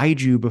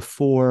guide you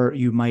before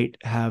you might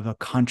have a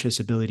conscious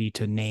ability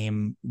to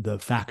name the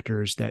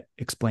factors that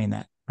explain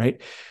that,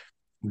 right?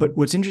 But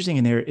what's interesting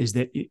in there is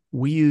that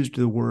we used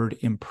the word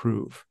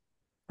improve,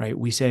 right?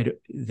 We said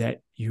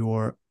that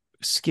your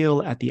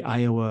skill at the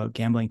Iowa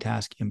gambling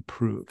task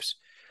improves.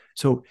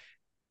 So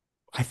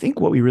I think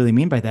what we really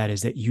mean by that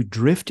is that you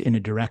drift in a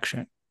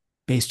direction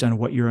based on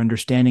what you're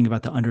understanding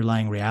about the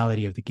underlying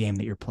reality of the game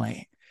that you're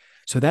playing.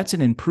 So that's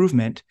an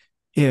improvement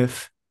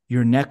if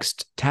your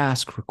next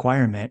task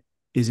requirement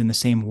is in the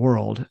same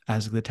world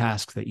as the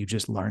task that you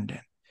just learned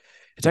in.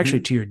 It's actually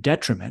Mm-hmm. to your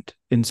detriment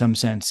in some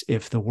sense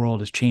if the world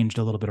has changed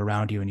a little bit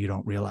around you and you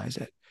don't realize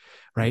it.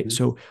 Right. Mm-hmm.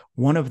 So,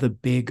 one of the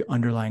big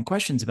underlying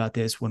questions about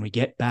this when we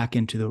get back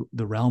into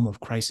the realm of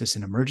crisis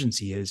and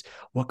emergency is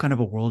what kind of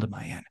a world am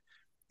I in?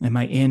 Am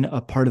I in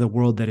a part of the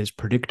world that is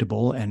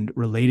predictable and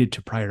related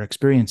to prior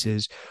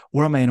experiences,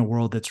 or am I in a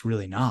world that's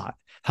really not?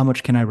 How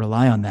much can I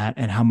rely on that?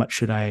 And how much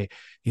should I,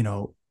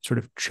 sort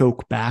of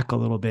choke back a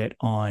little bit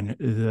on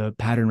the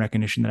pattern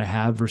recognition that I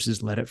have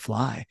versus let it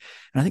fly?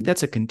 And I think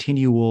that's a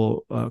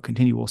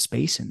continual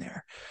space in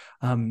there.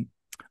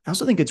 I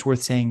also think it's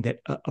worth saying that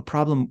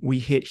problem we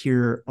hit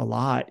here a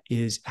lot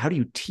is how do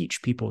you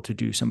teach people to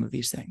do some of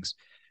these things?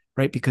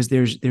 right? Because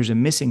there's a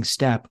missing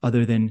step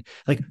other than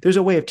like there's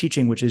a way of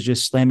teaching which is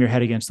just slam your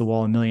head against the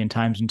wall a million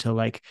times until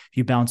like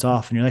you bounce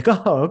off and you're like,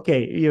 oh,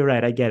 okay, you're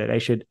right, I get it,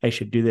 I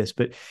should do this.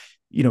 But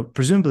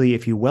presumably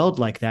if you weld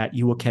like that,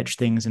 you will catch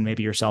things and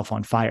maybe yourself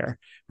on fire,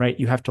 right?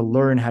 You have to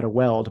learn how to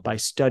weld by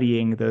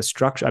studying the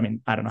structure. I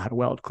mean, I don't know how to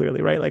weld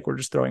clearly, right? Like we're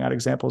just throwing out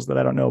examples that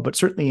I don't know, but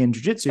certainly in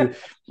jiu-jitsu,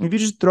 if you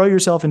just throw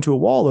yourself into a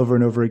wall over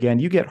and over again,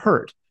 you get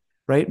hurt,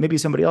 right? Maybe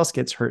somebody else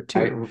gets hurt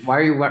too. Why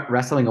are you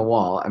wrestling a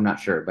wall? I'm not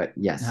sure, but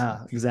yes.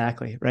 Ah,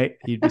 exactly, right?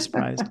 You'd be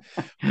surprised.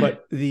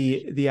 But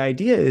the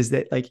idea is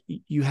that like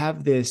you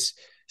have this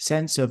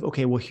sense of,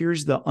 okay, well,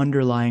 here's the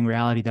underlying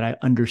reality that I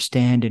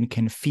understand and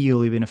can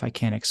feel even if I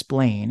can't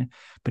explain,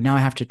 but now I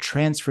have to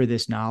transfer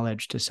this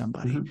knowledge to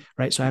somebody, Mhm.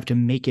 right? So I have to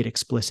make it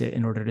explicit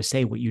in order to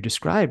say what you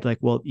described. Like,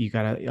 well, you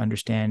got to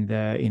understand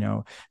the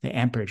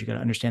amperage, you got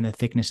to understand the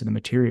thickness of the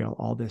material,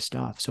 all this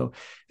stuff. So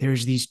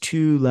there's these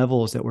two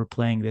levels that we're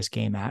playing this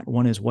game at.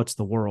 One is what's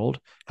the world?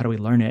 How do we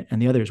learn it? And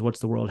the other is what's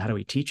the world? How do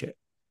we teach it?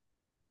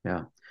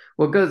 Yeah.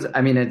 Well, it goes, I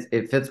mean,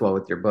 it fits well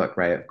with your book,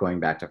 right? Going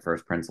back to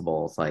first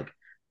principles, like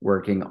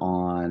working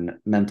on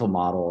mental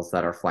models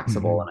that are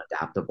flexible Mm-hmm. and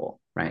adaptable,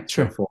 right?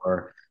 So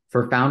Sure.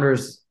 for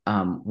founders,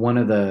 one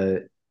of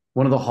the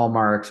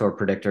hallmarks or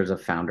predictors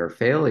of founder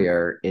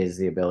failure is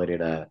the ability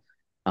to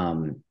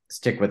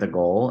stick with a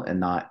goal and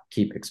not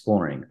keep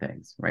exploring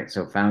things, right?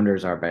 So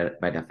founders are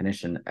by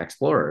definition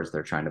explorers.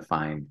 They're trying to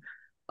find,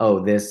 oh,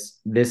 this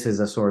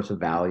is a source of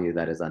value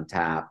that is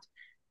untapped,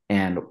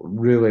 and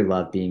really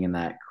love being in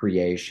that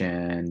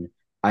creation,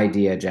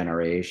 idea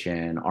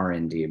generation,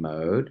 R&D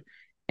mode.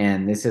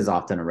 And this is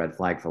often a red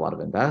flag for a lot of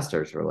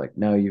investors who are like,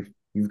 no, you've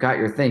got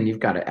your thing, you've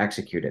got to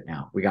execute it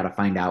now. We got to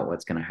find out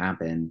what's going to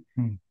happen.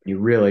 Mm. You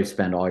really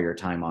spend all your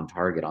time on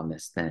target on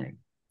this thing,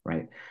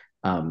 right?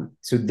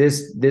 So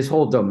this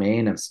whole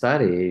domain of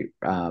study,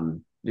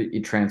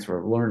 transfer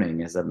of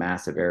learning, is a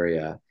massive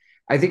area.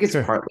 I think it's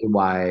Sure. partly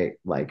why,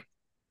 like,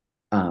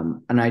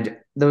 and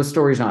those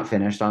stories not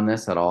finished on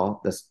this at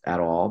all,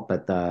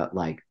 but the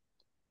like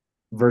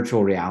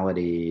virtual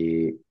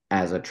reality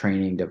as a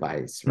training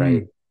device,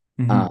 right? Mm.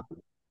 Mm-hmm. Um,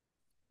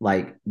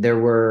 like there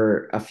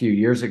were a few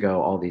years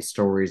ago all these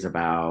stories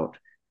about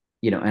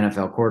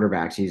NFL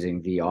quarterbacks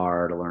using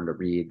VR to learn to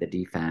read the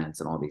defense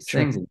and all these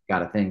things, Sure. and you got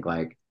to think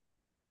like,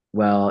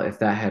 well, if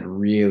that had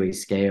really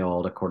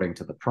scaled according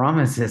to the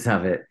promises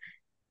of it,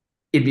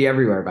 it'd be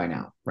everywhere by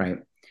now, right?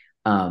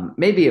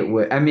 Maybe it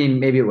would. I mean,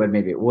 maybe it would,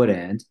 maybe it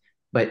wouldn't.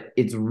 But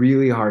it's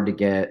really hard to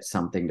get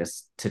something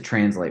to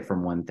translate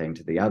from one thing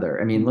to the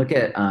other. I mean, Mm. look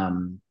at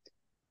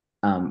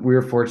we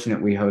were fortunate.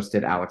 We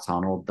hosted Alex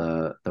Honnold,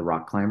 the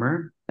rock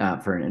climber,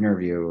 for an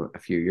interview a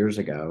few years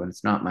ago, and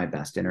it's not my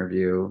best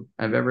interview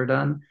I've ever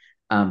done.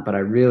 But I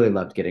really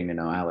loved getting to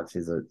know Alex.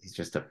 He's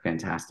just a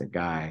fantastic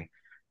guy.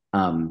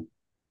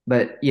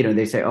 But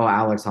they say, oh,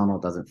 Alex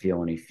Honnold doesn't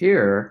feel any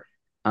fear.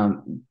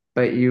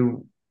 But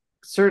you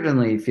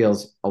certainly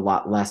feels a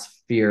lot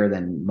less fear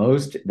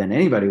than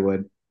anybody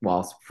would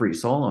while free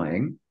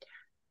soloing.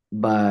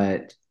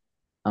 But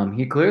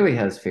he clearly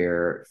has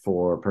fear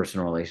for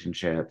personal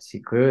relationships. He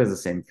clearly has the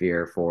same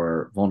fear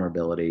for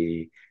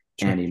vulnerability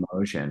and Sure.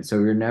 emotion. So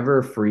you're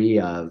never free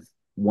of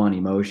one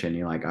emotion.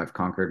 You're like, I've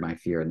conquered my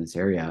fear in this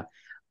area.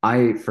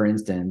 For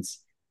instance,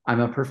 I'm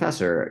a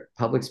professor.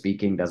 Public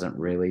speaking doesn't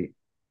really,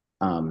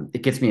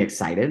 it gets me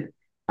excited.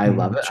 I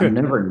love Mm-hmm. it. I'm Sure.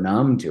 never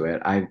numb to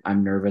it.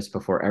 I'm nervous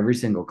before every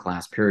single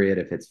class period.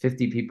 If it's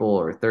 50 people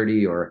or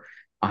 30 or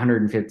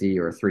 150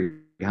 or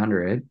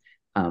 300,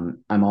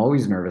 I'm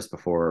always nervous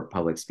before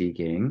public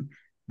speaking,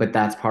 but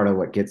that's part of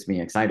what gets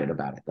me excited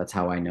about it. That's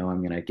how I know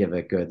I'm going to give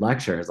a good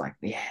lecture. Is like,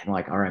 yeah, I'm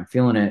like, all right, I'm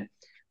feeling it.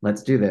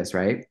 Let's do this,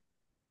 right?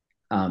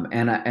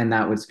 And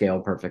that would scale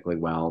perfectly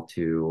well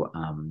to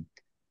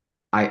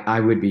I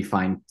would be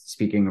fine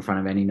speaking in front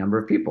of any number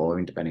of people. I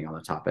mean, depending on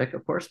the topic,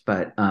 of course,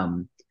 but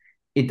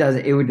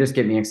it would just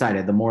get me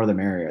excited. The more the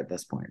merrier at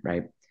this point,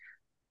 right?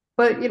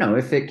 But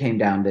if it came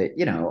down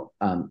to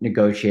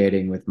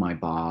negotiating with my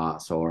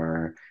boss,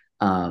 or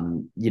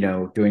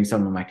doing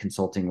some of my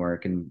consulting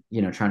work, and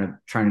trying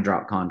to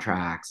drop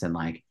contracts, and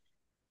like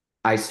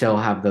I still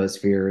have those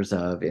fears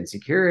of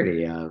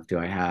insecurity of, do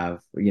I have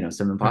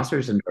some Right.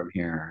 imposter syndrome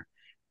here?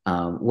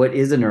 What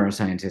is a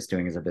neuroscientist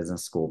doing as a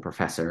business school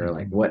professor?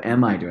 Like, Mm-hmm. what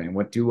am I doing?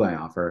 What do I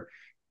offer?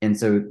 And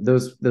so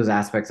those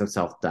aspects of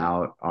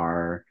self-doubt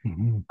are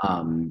Mm-hmm.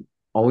 um,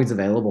 always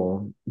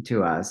available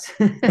to us.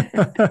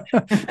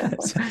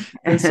 that's, that's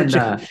and such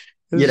a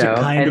that's such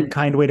a kind and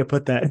kind way to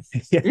put that.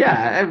 Yeah.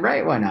 yeah,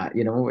 right, why not?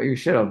 What you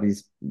should have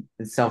these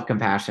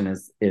self-compassion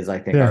is I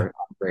think Yeah. our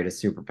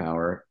greatest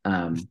superpower.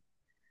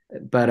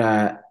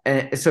 But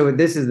so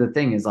this is the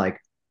thing, is like,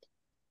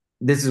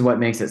 this is what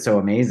makes it so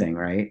amazing,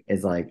 right?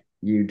 Is like,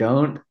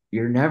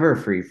 you're never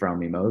free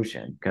from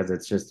emotion, because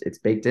it's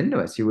baked into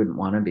us. You wouldn't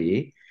want to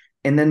be.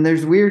 And then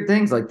there's weird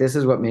things, like this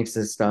is what makes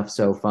this stuff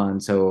so fun,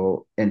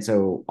 so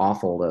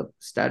awful to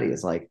study,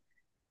 is like,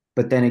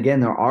 but then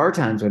again, there are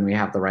times when we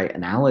have the right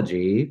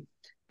analogy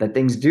that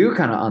things do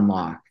kind of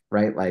unlock,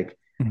 right? Like,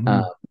 uh,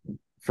 Mm-hmm.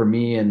 for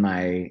me in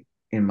my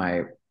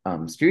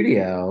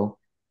studio,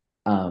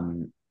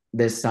 um,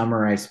 this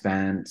summer I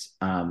spent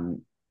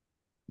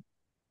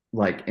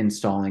like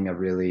installing a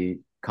really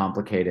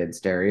complicated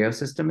stereo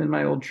system in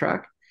my old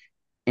truck,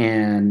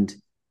 and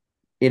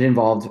it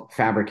involved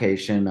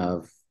fabrication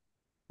of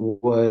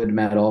wood,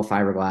 metal,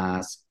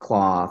 fiberglass,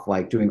 cloth,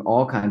 like doing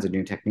all kinds of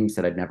new techniques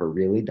that I'd never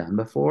really done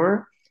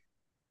before.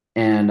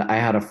 And I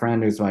had a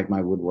friend who's like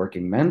my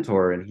woodworking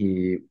mentor, and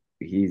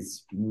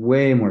he's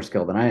way more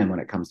skilled than I am when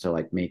it comes to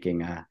like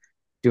making a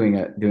doing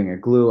a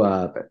glue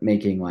up,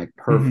 making like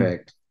Hmm.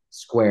 perfect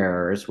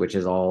squares, which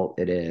is all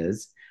it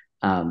is.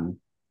 Um,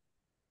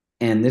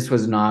 and this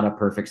was not a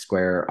perfect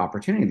square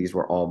opportunity. These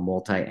were all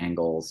multi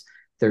angles.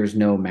 There's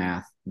no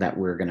math that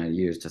we're going to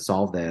use to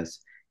solve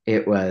this.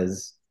 It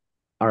was,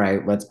 all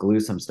right, let's glue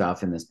some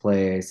stuff in this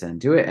place and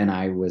do it. And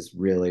I was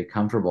really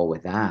comfortable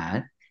with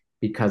that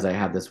because I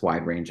had this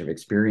wide range of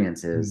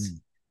experiences Hmm.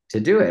 to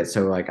do it.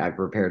 So, like, I've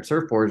repaired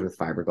surfboards with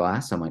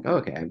fiberglass. So I'm like, oh,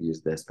 okay, I've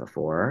used this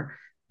before.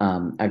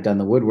 I've done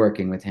the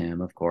woodworking with him,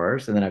 of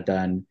course. And then I've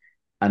done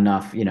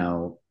enough,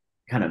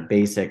 kind of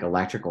basic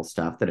electrical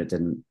stuff that it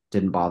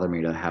didn't bother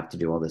me to have to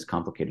do all this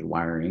complicated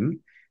wiring.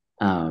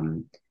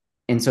 Um,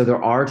 and so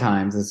there are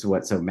times, this is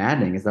what's so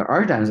maddening, is there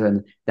are times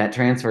when that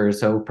transfer is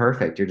so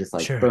perfect, you're just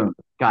like, Sure. boom,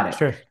 got it.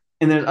 Sure.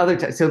 And there's other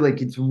times, so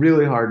like it's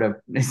really hard to,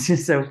 it's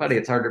just so funny,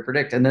 it's hard to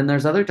predict. And then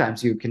there's other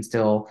times you can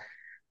still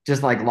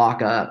just like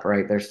lock up,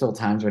 right? There's still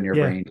times when your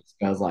Yeah. brain just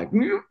goes like,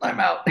 I'm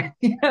out.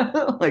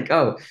 Like,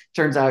 oh,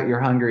 turns out you're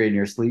hungry and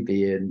you're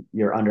sleepy and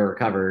you're under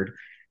recovered.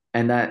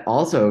 And that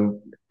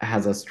also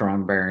has a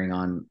strong bearing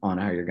on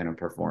how you're going to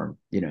perform,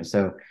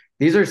 So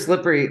these are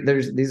slippery,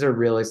 these are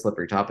really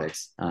slippery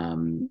topics.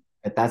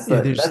 But that's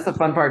Yeah. the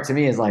fun part to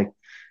me is like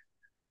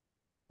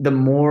the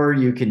more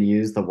you can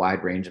use the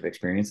wide range of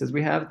experiences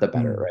we have, the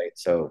better, Mm. right?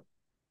 So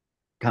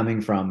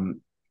coming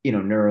from,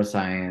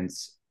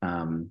 neuroscience,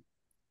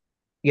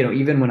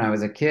 even when I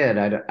was a kid,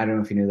 I don't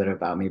know if you knew that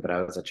about me, but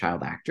I was a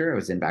child actor. I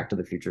was in Back to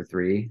the Future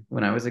 3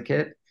 when I was a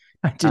kid.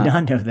 I did Uh,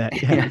 not know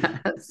that. Yeah.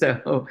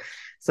 yeah.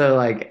 So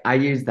like I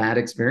used that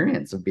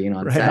experience of being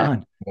on Right set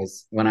on.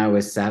 was when I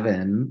was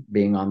 7,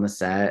 being on the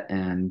set.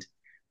 And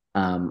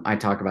I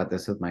talk about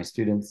this with my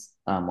students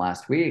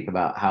last week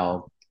about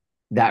how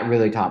that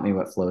really taught me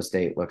what flow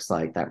state looks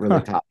like. That really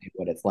Huh. taught me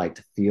what it's like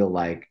to feel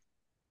like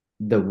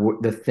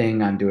the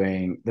thing I'm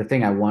doing, the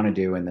thing I want to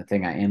do, and the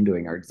thing I am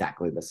doing are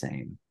exactly the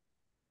same.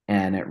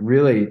 And it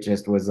really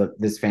just was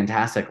this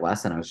fantastic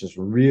lesson. I was just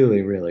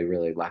really, really,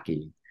 really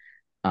lucky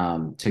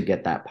to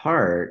get that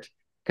part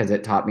because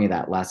it taught me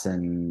that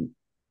lesson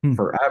Hmm.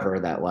 forever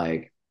that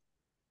like,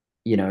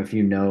 if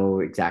you know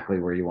exactly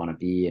where you want to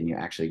be and you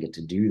actually get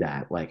to do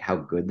that, like how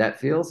good that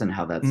feels and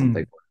how that's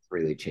something Mm. worth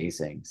really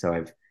chasing. So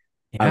I've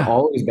Yeah.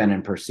 always been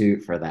in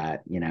pursuit for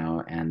that,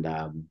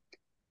 and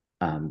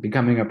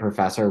becoming a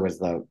professor was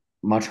the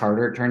much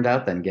harder it turned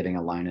out than getting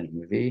a line in a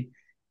movie.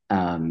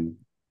 Um,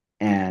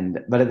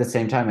 but at the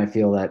same time, I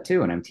feel that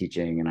too when I'm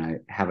teaching and I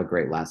have a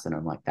great lesson.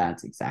 I'm like,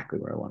 that's exactly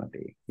where I want to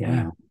be,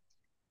 Yeah.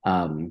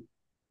 Um,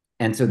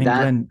 and so I mean,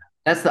 Glenn,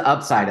 that's the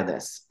upside of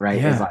this, right?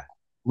 Is like yeah.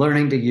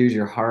 learning to use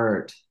your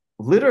heart,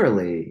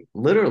 literally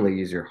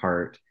use your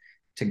heart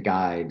to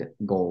guide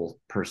goal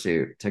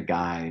pursuit, to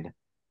guide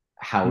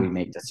how we Mm.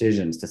 make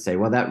decisions, to say,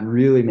 well, that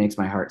really makes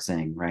my heart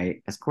sing,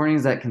 right? As corny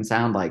as that can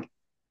sound, like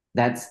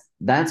that's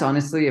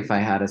honestly, if I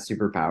had a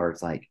superpower,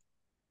 it's like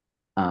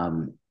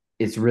um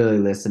it's really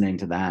listening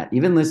to that,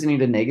 even listening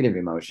to negative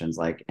emotions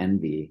like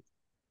envy,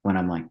 when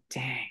I'm like,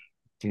 dang,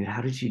 dude,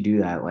 how did you do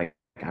that? Like,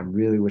 I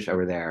really wish I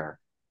were there.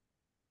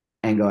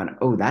 And going,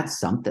 oh, that's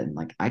something.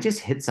 Like, I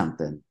just hit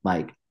something.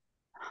 Like,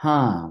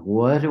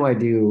 what do I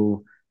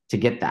do to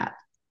get that?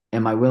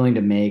 Am I willing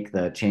to make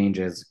the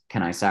changes?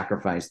 Can I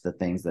sacrifice the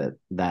things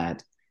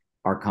that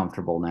are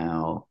comfortable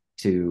now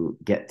to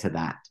get to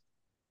that?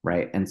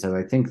 Right. And so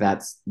I think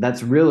that's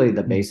really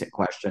the Mm. basic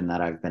question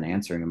that I've been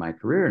answering in my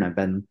career. And I've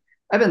been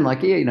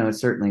lucky, it's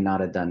certainly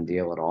not a done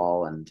deal at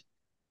all. And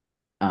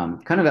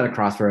kind of at a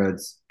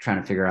crossroads trying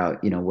to figure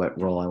out,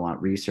 what role I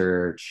want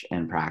research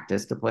and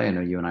practice to play. I know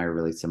you and I are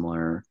really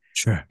similar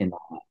Sure. in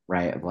that,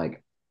 right? Of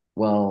like,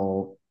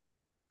 well,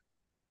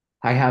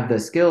 I have the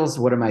skills.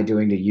 What am I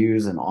doing to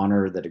use and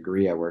honor the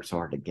degree I worked so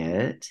hard to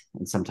get?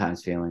 And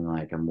sometimes feeling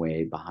like I'm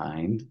way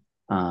behind.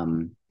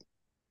 Um,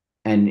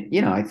 and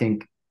I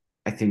think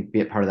be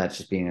a part of that's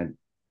just being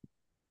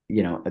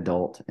a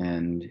adult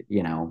and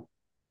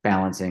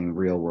balancing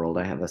real world.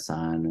 I have a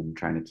son and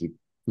trying to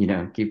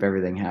keep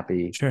everything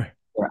happy Sure.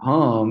 at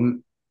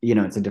home.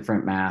 It's a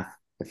different math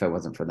if it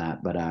wasn't for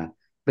that.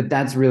 But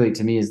that's really,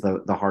 to me, is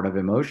the heart of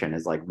emotion,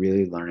 is like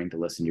really learning to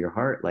listen to your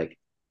heart, like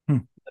Hmm.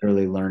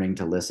 literally learning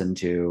to listen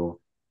to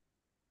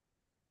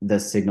the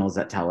signals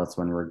that tell us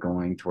when we're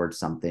going towards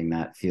something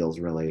that feels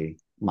really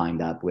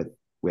lined up with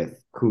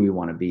who we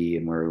want to be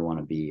and where we want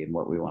to be and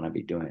what we want to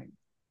be doing.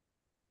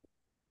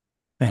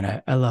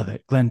 Man, I love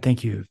it. Glenn,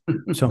 thank you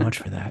so much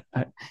for that.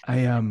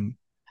 I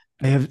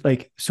have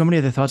like so many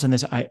other thoughts on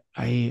this. I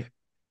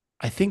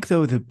think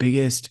though the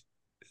biggest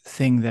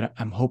thing that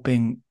I'm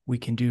hoping we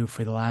can do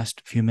for the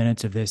last few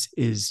minutes of this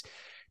is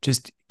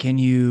just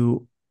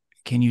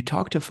Can you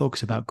talk to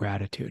folks about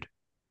gratitude?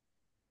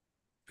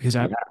 Because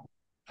Yeah.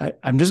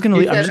 I'm just gonna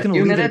You I'm said just a gonna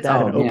few leave it at minutes.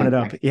 that Oh and open it man.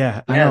 up.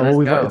 Yeah, I Yeah, know. Well,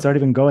 let's it's go. already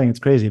been going. It's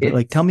crazy, but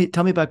like, It's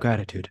tell me about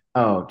gratitude.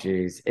 Oh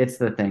geez, it's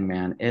the thing,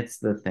 man. It's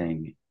the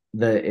thing.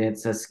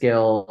 It's a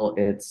skill,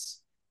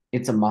 it's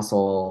a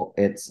muscle,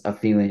 it's a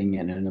feeling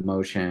and an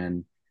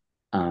emotion.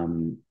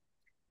 Um,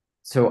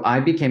 so I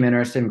became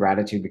interested in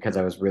gratitude because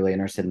I was really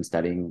interested in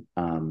studying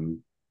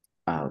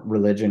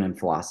religion and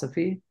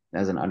philosophy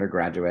as an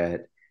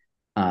undergraduate.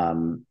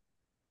 Um,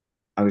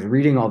 I was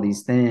reading all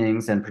these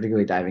things and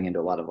particularly diving into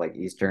a lot of like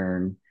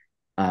Eastern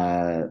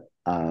uh,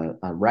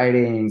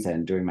 writings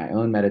and doing my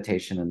own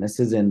meditation. And this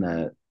is in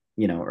the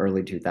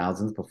early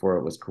 2000s before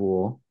it was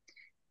cool.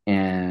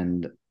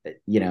 And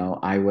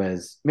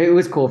it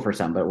was cool for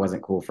some, but it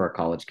wasn't cool for a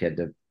college kid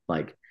to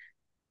like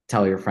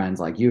tell your friends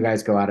like, you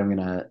guys go out, I'm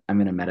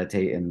gonna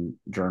meditate and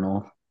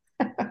journal.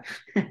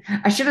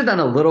 I should have done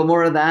a little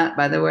more of that,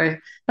 by the way.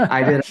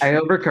 I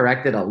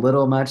overcorrected a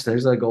little much.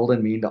 There's a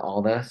golden mean to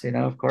all this,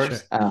 of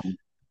course. Sure.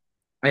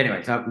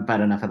 Anyway, so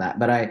but enough of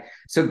that.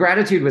 So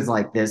gratitude was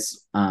like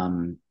this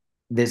thing,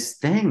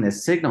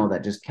 this signal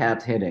that just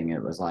kept hitting.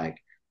 It was like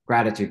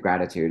gratitude,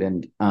 gratitude.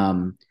 And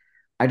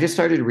I just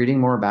started reading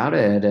more about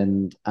it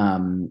and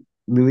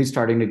really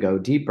starting to go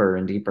deeper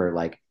and deeper.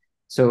 Like,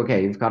 so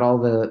okay, you've got all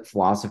the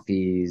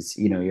philosophies,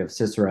 you have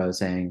Cicero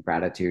saying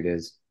gratitude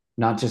is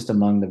not just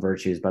among the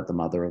virtues, but the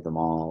mother of them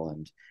all.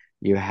 And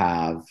you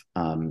have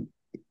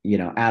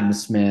Adam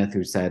Smith,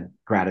 who said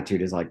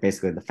gratitude is like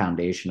basically the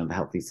foundation of a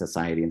healthy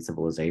society and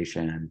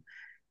civilization.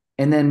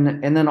 And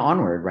then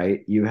onward,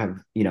 right? You have,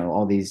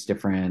 all these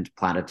different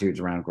platitudes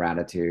around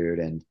gratitude.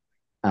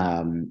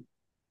 And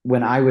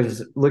when I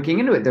was looking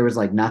into it, there was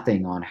like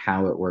nothing on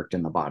how it worked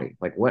in the body,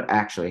 like what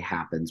actually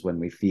happens when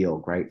we feel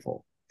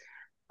grateful.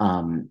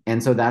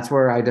 And so that's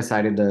where I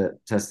decided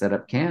to set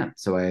up camp.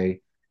 So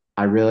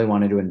I really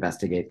wanted to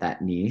investigate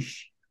that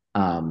niche.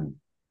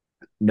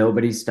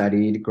 Nobody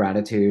studied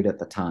gratitude at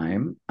the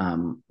time.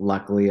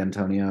 Luckily,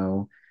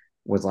 Antonio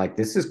was like,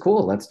 "This is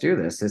cool. Let's do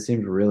this. This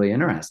seems really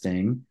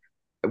interesting."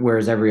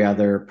 Whereas every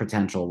other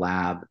potential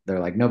lab, they're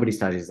like, "Nobody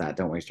studies that.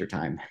 Don't waste your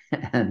time."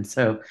 And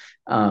so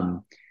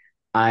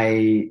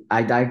I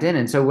dived in,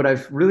 and so what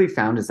I've really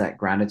found is that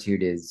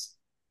gratitude is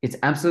it's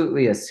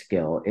absolutely a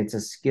skill. It's a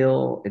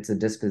skill. It's a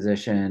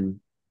disposition.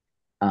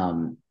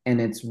 And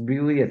it's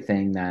really a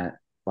thing that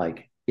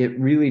like it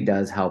really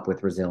does help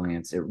with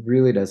resilience. It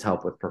really does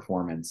help with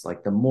performance.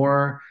 Like the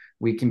more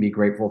we can be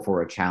grateful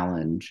for a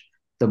challenge,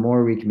 the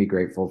more we can be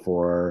grateful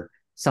for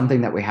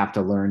something that we have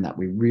to learn that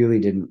we really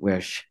didn't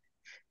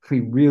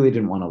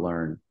want to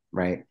learn,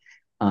 right?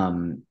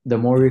 The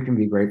more we can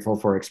be grateful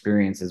for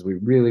experiences we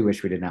really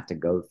wish we didn't have to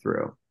go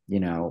through.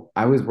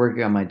 I was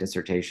working on my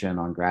dissertation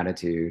on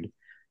gratitude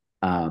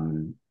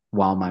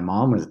while my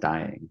mom was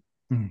dying.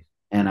 Mm.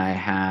 And I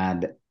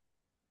had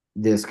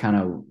this kind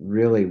of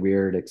really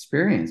weird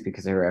experience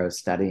because I was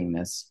studying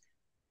this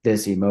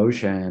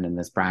emotion and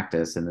this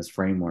practice and this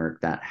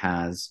framework that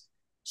has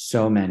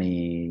so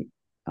many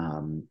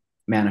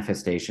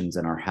manifestations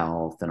in our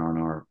health and on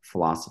our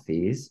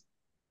philosophies.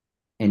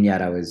 And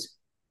yet I was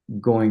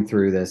going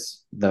through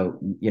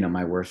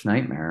my worst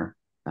nightmare.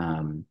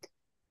 Um,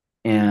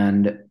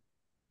 and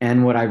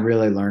and what I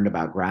really learned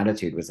about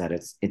gratitude was that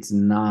it's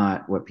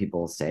not what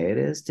people say it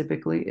is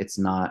typically. It's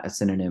not a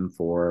synonym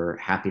for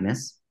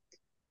happiness.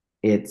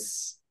 It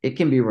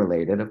can be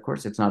related, of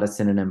course. It's not a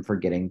synonym for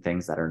getting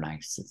things that are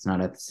nice. It's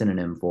not a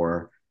synonym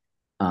for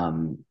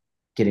um,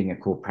 getting a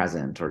cool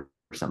present or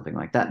something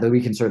like that. Though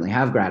we can certainly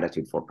have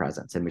gratitude for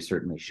presents, and we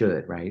certainly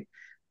should, right?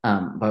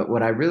 But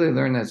what I really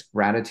learned is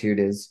gratitude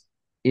is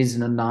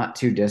a not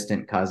too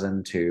distant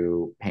cousin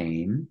to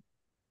pain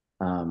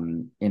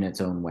in its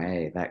own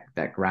way.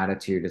 That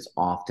gratitude is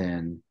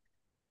often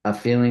a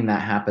feeling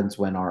that happens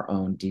when our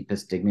own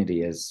deepest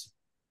dignity is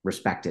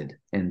respected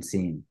and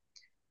seen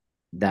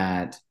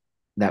that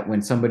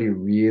when somebody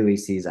really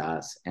sees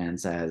us and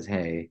says,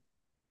 "Hey,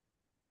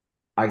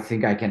 I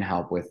think I can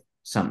help with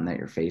something that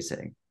you're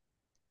facing,"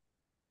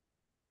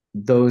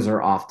 those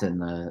are often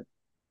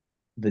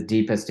the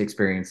deepest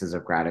experiences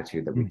of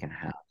gratitude that we Mm. can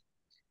have.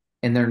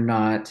 And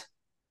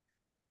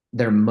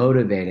they're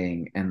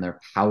motivating and they're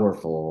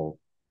powerful.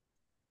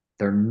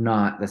 They're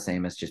not the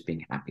same as just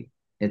being happy.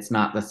 It's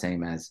not the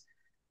same as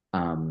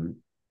um,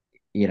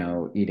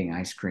 eating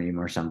ice cream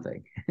or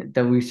something.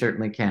 Though we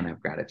certainly can have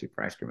gratitude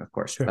for ice cream, of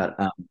course. Sure.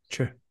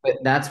 Sure. But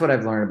that's what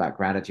I've learned about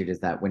gratitude is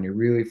that when you're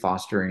really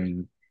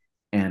fostering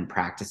and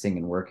practicing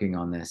and working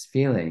on this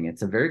feeling,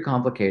 it's a very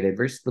complicated,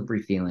 very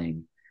slippery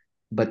feeling.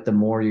 But the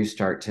more you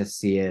start to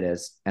see it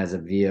as a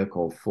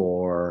vehicle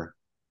for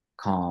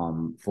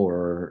calm,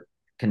 for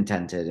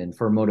contented, and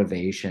for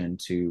motivation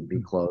to be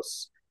Mm.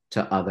 close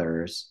to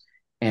others,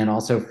 and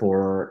also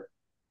for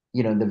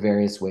the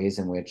various ways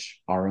in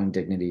which our own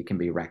dignity can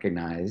be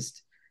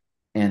recognized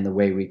and the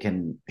way we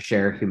can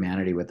share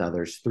humanity with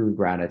others through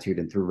gratitude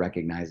and through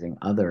recognizing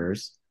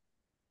others.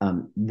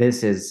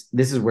 This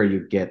is where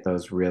you get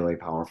those really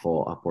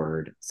powerful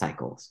upward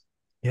cycles.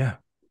 Yeah.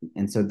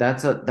 And so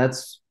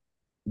that's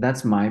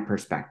that's my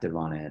perspective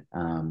on it.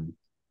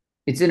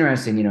 It's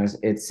interesting,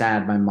 it's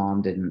sad my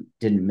mom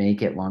didn't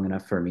make it long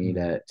enough for me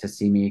Mm. to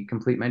see me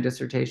complete my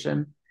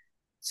dissertation.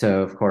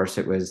 So of course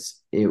it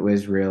was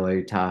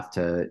really tough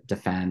to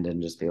defend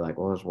and just be like,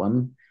 well, there's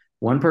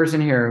one person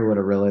here who would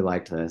have really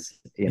liked this,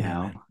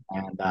 Yeah,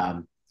 man.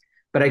 and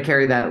but I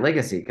carry that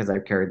legacy because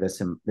I've carried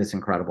this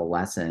incredible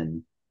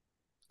lesson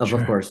of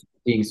Sure. course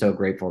being so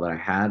grateful that I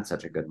had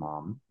such a good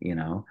mom.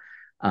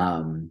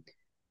 Um,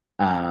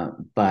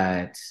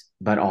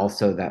 but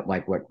also that,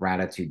 like, what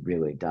gratitude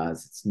really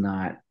does, it's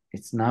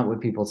not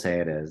what people say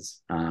it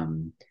is.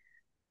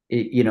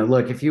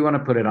 Look, if you want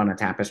to put it on a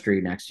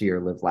tapestry next to your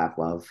live laugh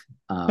love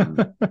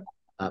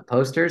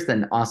posters,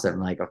 then awesome,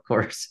 like, of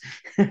course,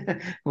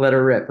 let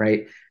her rip,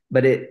 right?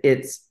 But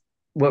it's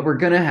what we're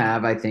gonna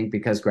have, I think,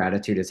 because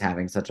gratitude is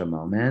having such a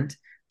moment.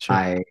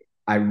 Sure.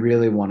 I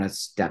really want to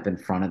step in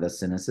front of the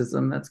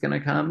cynicism that's going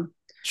to come.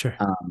 Sure.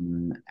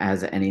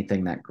 As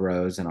anything that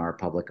grows in our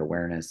public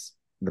awareness,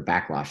 the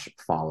backlash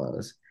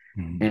follows.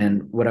 Mhm.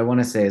 And what I want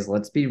to say is,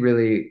 let's be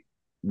really,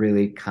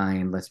 really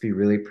kind. Let's be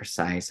really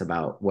precise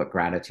about what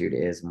gratitude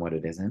is and what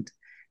it isn't,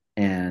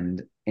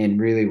 and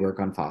really work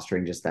on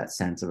fostering just that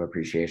sense of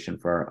appreciation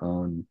for our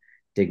own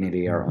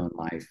dignity, our Mhm. own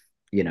life,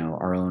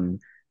 our own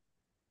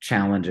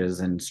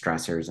challenges and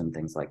stressors and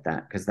things like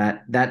that. Because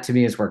that to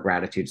me is where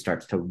gratitude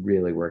starts to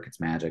really work its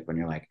magic. When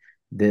you're like,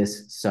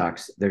 this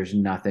sucks. There's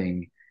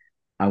nothing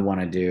I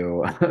want to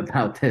do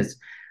about this,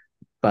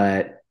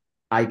 but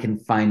I can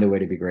find a way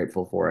to be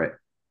grateful for it.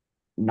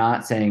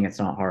 Not saying it's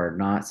not hard,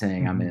 not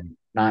saying Mhm.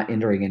 not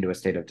entering into a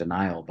state of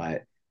denial,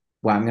 but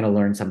well, I'm going to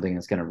learn something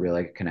that's going to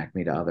really connect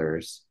me to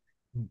others.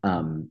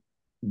 Um,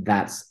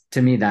 that's,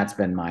 to me, that's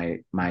been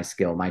my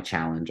skill, my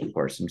challenge. Of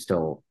course, I'm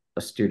still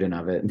a student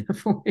of it.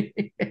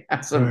 Definitely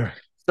have Sure.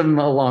 a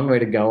long way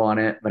to go on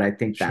it, but I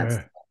think Sure.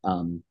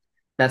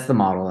 that's the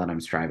model that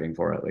I'm striving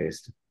for, at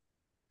least.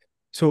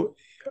 So,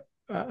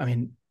 I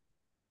mean,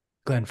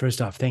 Glenn,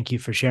 first off, thank you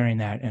for sharing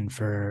that and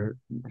for,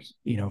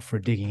 for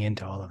digging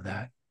into all of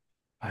that.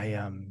 I,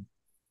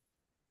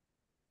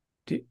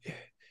 d-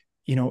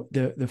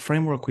 the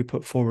framework we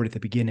put forward at the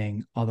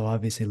beginning, although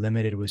obviously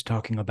limited, was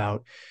talking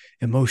about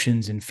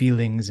emotions and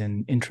feelings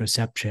and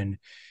introspection.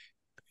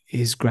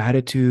 Is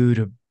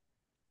gratitude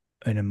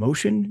an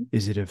emotion?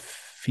 Is it a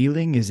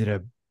feeling? Is it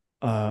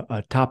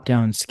a top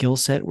down skill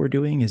set we're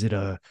doing? Is it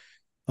a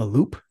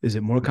loop? Is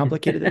it more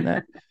complicated than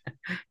that?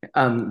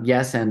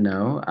 Yes and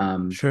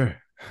no. Sure.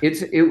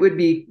 It would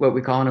be what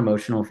we call an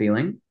emotional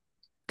feeling.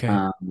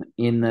 Okay.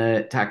 In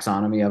the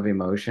taxonomy of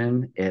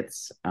emotion,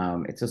 it's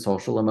a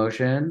social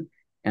emotion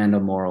and a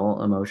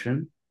moral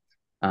emotion.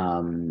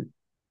 Um,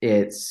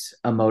 it's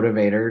a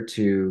motivator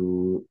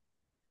to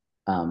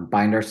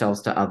bind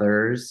ourselves to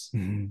others.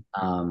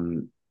 Mm-hmm.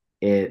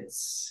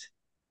 It's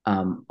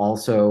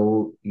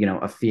also,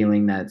 a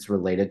feeling that's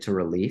related to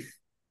relief.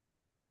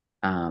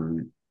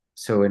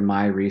 So in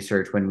my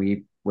research, when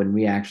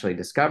we actually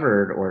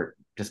discovered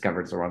is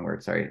the wrong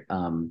word, sorry.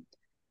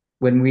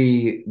 When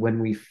we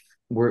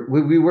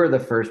were the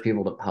first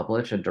people to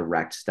publish a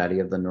direct study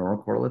of the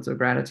neural correlates of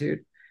gratitude.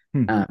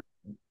 Hmm. Um,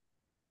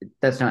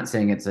 that's not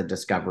saying it's a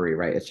discovery,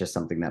 right? It's just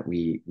something that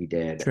we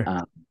did.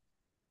 Sure.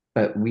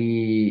 But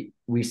we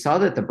saw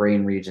that the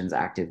brain regions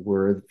active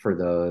were for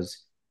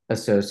those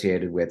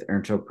associated with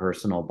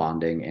interpersonal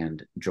bonding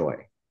and joy,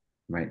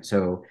 right?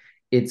 So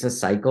it's a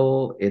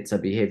cycle, it's a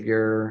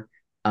behavior,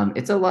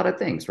 it's a lot of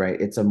things, right?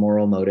 It's a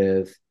moral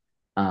motive,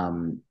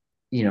 um,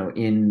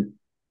 in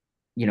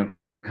you know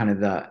kind of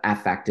the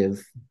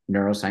affective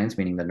neuroscience,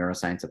 meaning the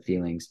neuroscience of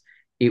feelings.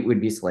 It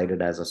would be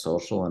slated as a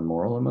social and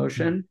moral Hmm.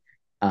 emotion,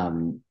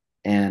 um,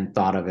 and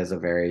thought of as a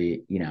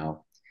very,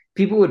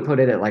 people would put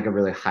it at like a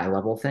really high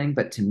level thing,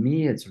 but to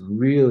me, it's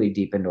really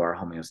deep into our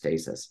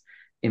homeostasis.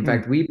 In Hmm.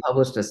 fact, we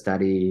published a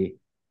study.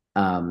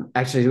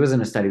 Actually, it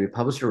wasn't a study. We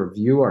published a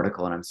review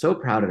article, and I'm so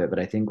proud of it, but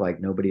I think like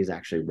nobody's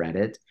actually read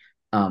it.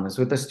 It's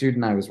with a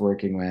student I was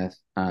working with,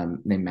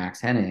 named Max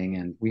Henning,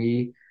 and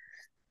we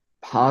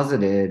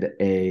posited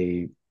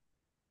an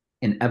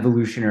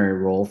evolutionary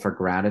role for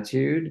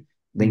gratitude,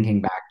 linking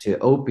Hmm. back to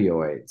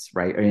opioids,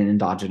 right, or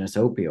endogenous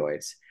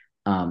opioids,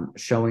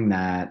 showing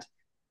that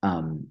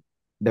um,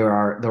 there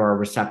are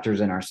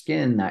receptors in our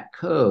skin that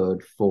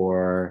code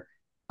for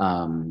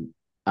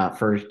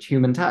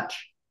human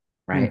touch,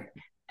 Hmm. right,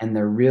 and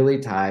they're really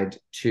tied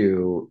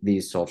to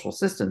these social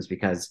systems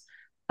because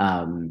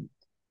um,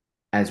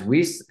 as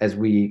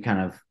we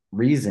kind of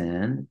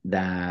reason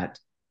that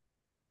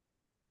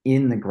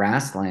in the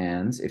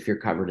grasslands, if you're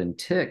covered in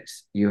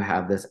ticks, you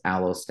have this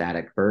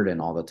allostatic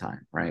burden all the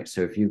time, right?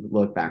 So if you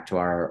look back to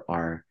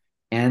our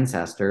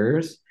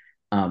ancestors,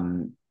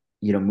 um,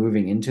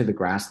 moving into the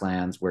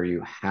grasslands where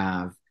you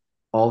have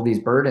all these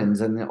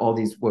burdens and all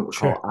these what we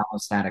call Sure.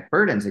 allostatic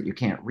burdens that you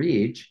can't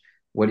reach,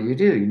 what do?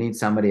 You need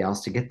somebody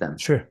else to get them,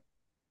 Sure.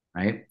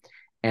 right?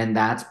 And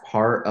that's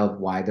part of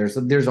why there's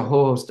a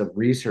whole host of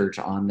research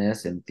on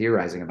this and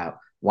theorizing about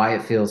why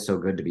it feels so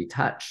good to be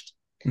touched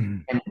Hmm.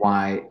 and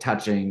why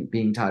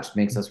being touched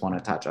makes us want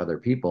to touch other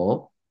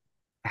people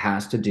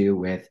has to do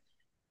with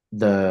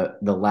the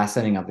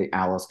lessening of the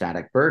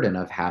allostatic burden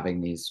of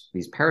having these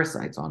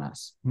parasites on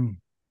us, Mm.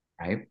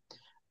 right?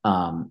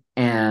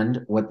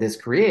 And what this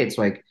creates,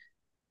 like,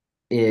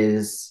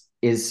 is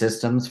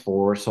systems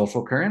for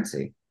social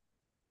currency,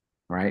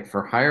 right?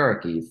 For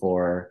hierarchy,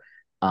 for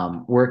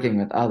working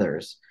with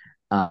others.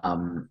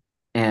 Um,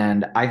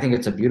 and I think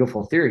it's a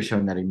beautiful theory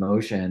showing that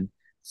emotion,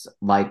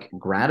 like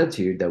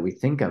gratitude, that we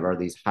think of are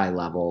these high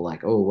level,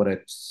 like, oh, what a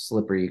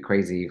slippery,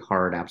 crazy,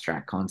 hard,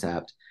 abstract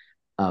concept,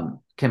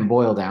 can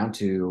boil down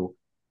to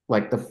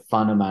like the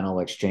fundamental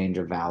exchange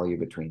of value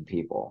between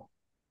people.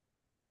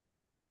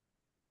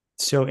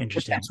 So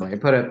interesting. Essentially,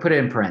 put it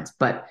in print,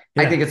 but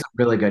I Yeah, think it's a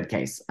really good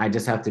case. I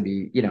just have to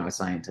be, a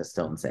scientist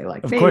still and say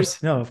like of maybe,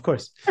 course. No, of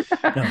course.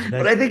 No,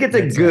 but I think it's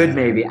a that's good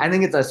maybe. I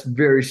think it's a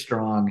very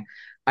strong.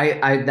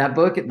 I that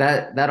book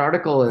that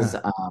article is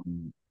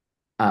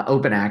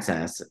open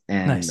access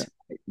and nice.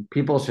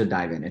 people should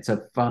dive in. It's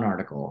a fun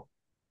article.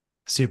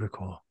 Super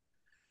cool.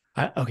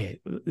 Okay.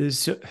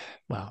 So,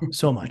 wow,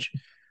 so much.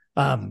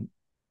 Um,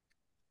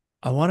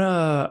 I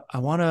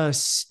wanna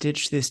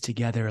stitch this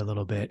together a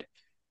little bit.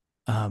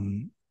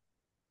 Um,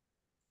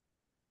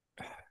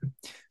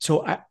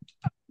 so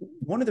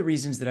one of the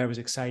reasons that I was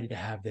excited to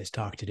have this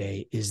talk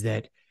today is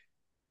that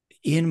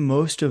in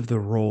most of the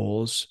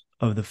roles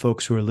of the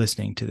folks who are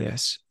listening to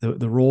this,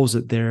 the roles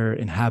that they're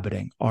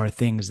inhabiting are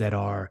things that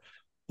are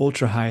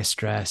ultra high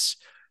stress,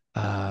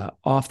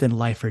 often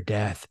life or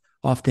death,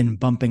 often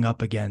bumping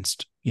up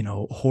against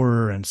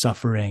horror and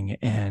suffering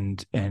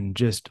and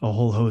just a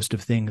whole host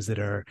of things that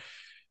are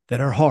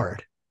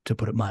hard, to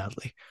put it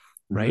mildly.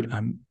 Right. Mm-hmm.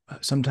 I'm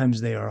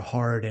Sometimes they are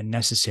hard and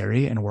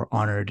necessary, and we're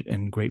honored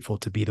and grateful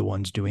to be the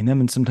ones doing them.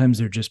 And sometimes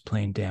they're just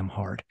plain damn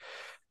hard.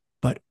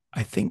 But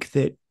I think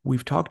that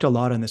we've talked a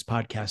lot on this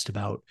podcast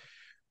about,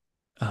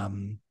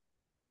 um,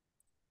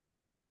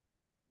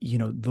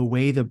 the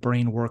way the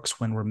brain works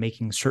when we're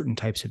making certain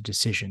types of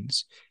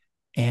decisions.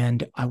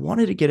 And I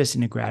wanted to get us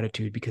into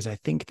gratitude because I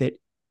think that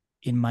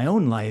in my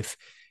own life,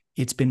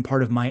 it's been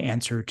part of my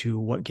answer to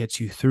what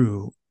gets you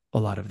through a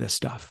lot of this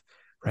stuff,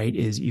 right?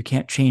 Is you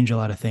can't change a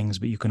lot of things,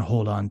 but you can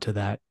hold on to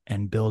that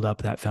and build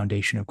up that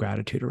foundation of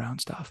gratitude around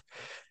stuff.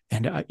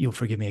 And you'll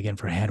forgive me again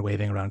for hand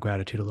waving around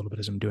gratitude a little bit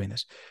as I'm doing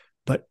this,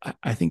 but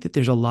I think that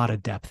there's a lot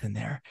of depth in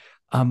there.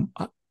 Um,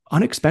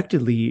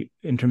 Unexpectedly,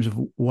 in terms of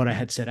what I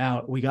had set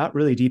out, we got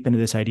really deep into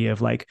this idea of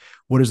like,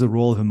 what is the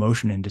role of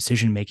emotion in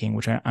decision making,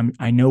 which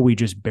I know we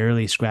just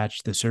barely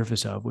scratched the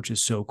surface of, which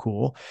is so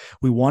cool.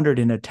 We wandered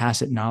into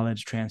tacit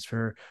knowledge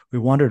transfer. We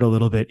wandered a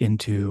little bit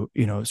into,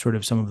 sort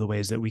of some of the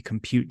ways that we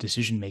compute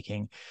decision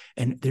making,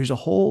 and there's a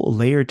whole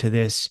layer to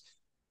this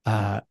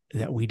that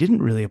we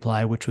didn't really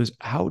apply, which was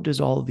how does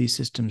all of these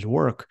systems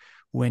work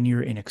when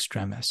you're in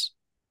extremis,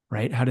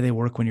 right? How do they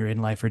work when you're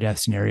in life or death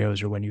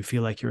scenarios, or when you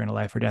feel like you're in a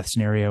life or death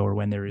scenario, or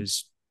when there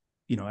is,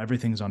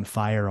 everything's on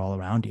fire all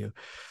around you.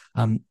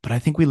 But I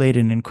think we laid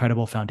an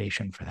incredible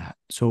foundation for that.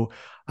 So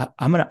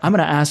I'm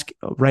gonna ask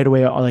right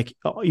away, like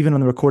even on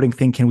the recording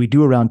thing, can we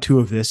do a round two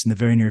of this in the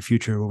very near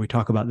future where we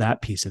talk about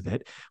that piece of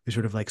it? We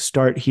sort of like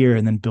start here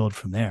and then build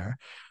from there.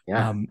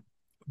 Yeah. Um,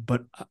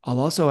 but I'll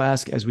also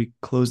ask as we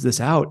close this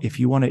out if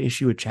you want to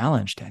issue a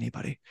challenge to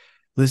anybody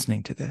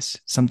listening to this,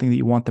 something that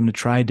you want them to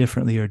try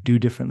differently or do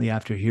differently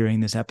after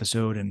hearing this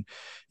episode. And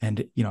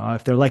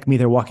if they're like me,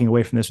 they're walking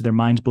away from this with their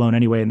minds blown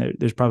anyway, and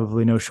there's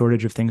probably no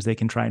shortage of things they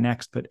can try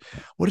next. But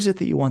what is it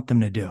that you want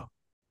them to do?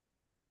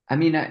 I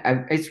mean,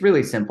 it's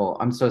really simple.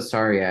 I'm so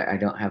sorry I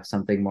don't have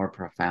something more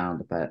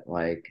profound, but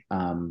like,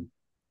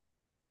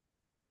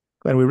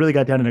 Glad we really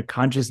got down into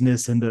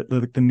consciousness and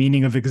the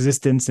meaning of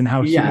existence and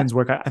how yeah. humans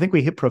work. I think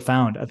we hit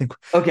profound. I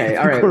Okay,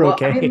 all think right. we're Well,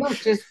 I mean, okay. look,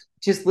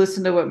 just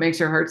listen to what makes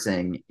your heart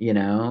sing,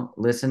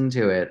 listen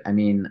to it. I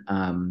mean,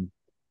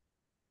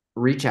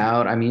 reach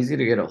out. I'm easy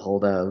to get a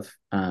hold of.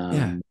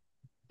 Yeah.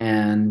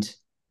 And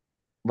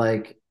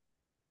like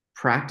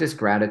practice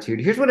gratitude.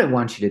 Here's what I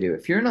want you to do.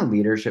 If you're in a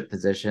leadership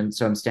position,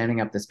 so I'm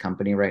standing up this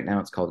company right now.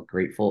 It's called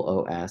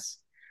Grateful OS.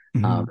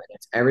 Mm-hmm. And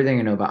it's everything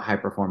I know about high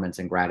performance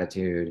and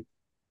gratitude.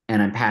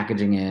 And I'm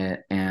packaging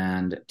it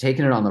and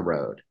taking it on the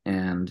road.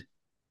 And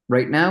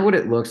right now, what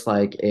it looks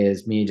like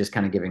is me just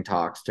kind of giving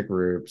talks to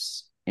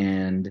groups.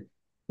 And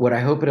what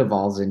I hope it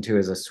evolves into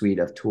is a suite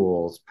of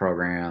tools,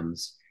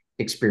 programs,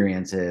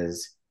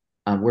 experiences,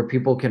 where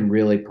people can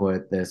really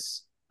put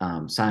this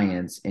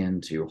science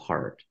into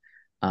heart.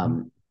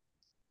 Um,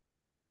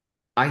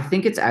 I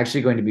think it's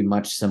actually going to be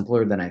much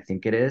simpler than I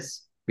think it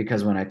is,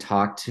 because when I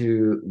talk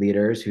to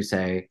leaders who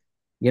say,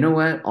 you know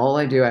what, all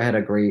I do, I had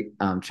a great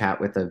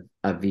chat with a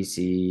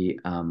VC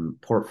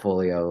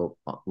portfolio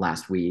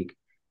last week.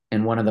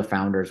 And one of the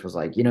founders was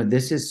like,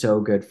 this is so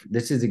good.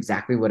 This is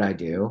exactly what I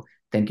do.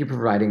 Thank you for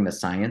providing the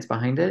science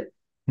behind it.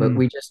 But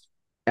Mm-hmm.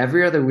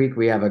 every other week,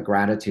 we have a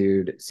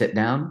gratitude sit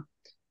down,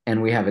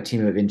 and we have a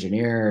team of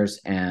engineers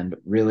and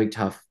really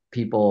tough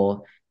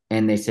people,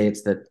 and they say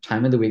it's the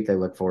time of the week they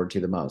look forward to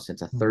the most.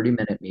 It's a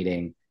 30-minute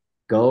meeting.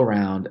 Go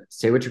around,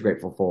 say what you're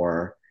grateful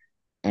for,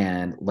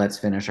 and let's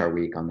finish our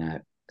week on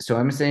that. So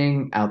I'm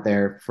saying out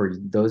there for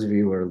those of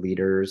you who are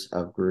leaders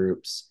of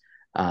groups,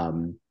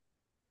 um,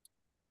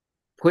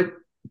 put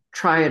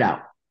try it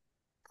out.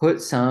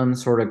 Put some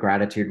sort of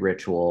gratitude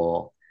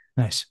ritual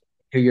Nice.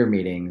 to your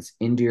meetings,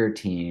 into your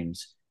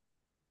teams.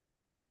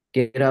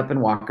 Get up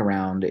and walk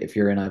around if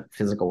you're in a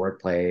physical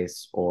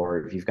workplace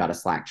or if you've got a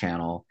Slack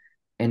channel,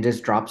 and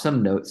just drop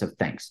some notes of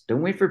thanks.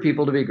 Don't wait for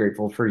people to be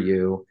grateful for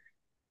you.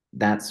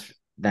 That's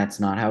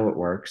not how it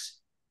works.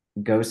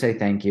 Go say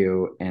thank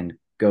you and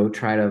go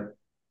try to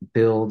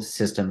build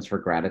systems for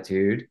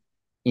gratitude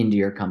into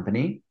your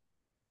company,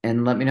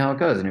 and let me know how it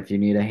goes. And if you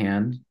need a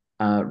hand,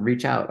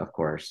 reach out, of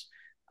course.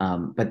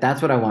 But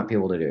that's what I want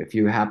people to do. If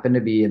you happen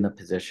to be in the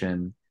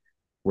position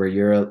where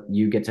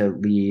you get to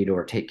lead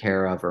or take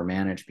care of or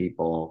manage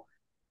people,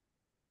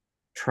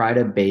 try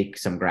to bake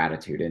some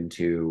gratitude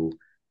into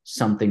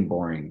something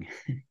boring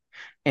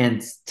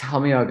and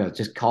tell me how it goes.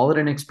 Just call it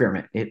an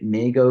experiment. It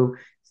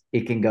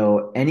can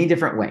go any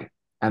different way.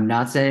 I'm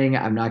not saying,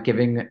 I'm not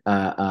giving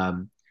a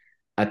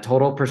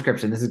total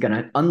prescription. This is going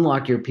to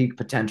unlock your peak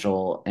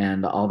potential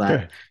and all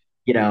that.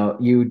 Sure.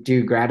 You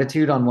do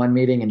gratitude on one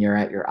meeting and you're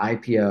at your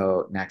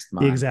IPO next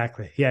month.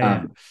 Exactly. Yeah. Yeah.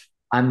 Um,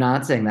 I'm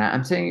not saying that.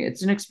 I'm saying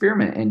it's an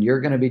experiment, and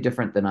you're going to be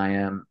different than I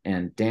am,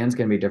 and Dan's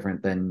going to be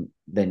different than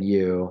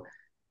you.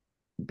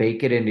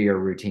 Bake it into your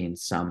routine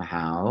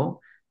somehow,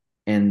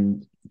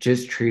 and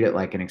just treat it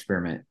like an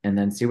experiment, and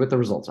then see what the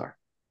results are.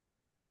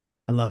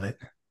 I love it.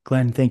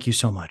 Glenn, thank you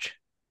so much.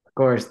 Of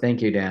course,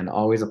 thank you, Dan.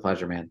 Always a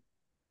pleasure, man.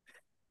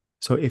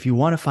 So if you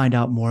want to find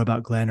out more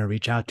about Glenn or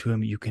reach out to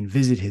him, you can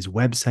visit his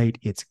website.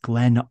 It's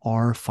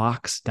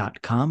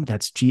glennrfox.com.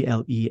 That's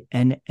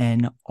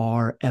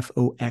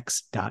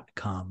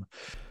GLENNRFOX.com.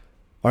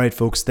 All right,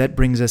 folks, that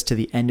brings us to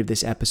the end of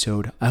this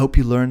episode. I hope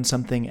you learned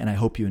something and I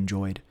hope you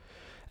enjoyed.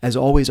 As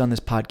always on this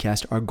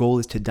podcast, our goal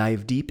is to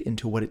dive deep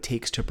into what it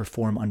takes to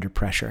perform under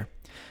pressure.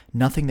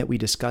 Nothing that we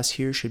discuss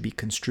here should be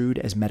construed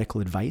as medical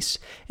advice,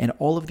 and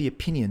all of the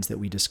opinions that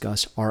we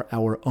discuss are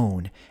our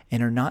own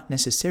and are not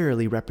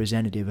necessarily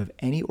representative of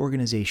any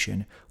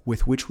organization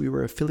with which we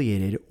were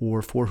affiliated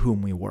or for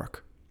whom we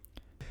work.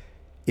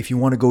 If you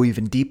want to go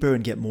even deeper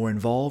and get more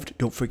involved,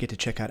 don't forget to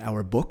check out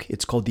our book.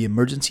 It's called The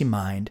Emergency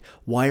Mind: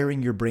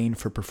 Wiring Your Brain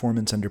for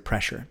Performance Under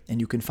Pressure,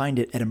 and you can find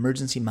it at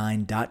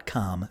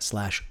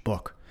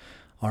emergencymind.com/book.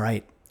 All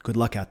right, good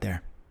luck out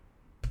there.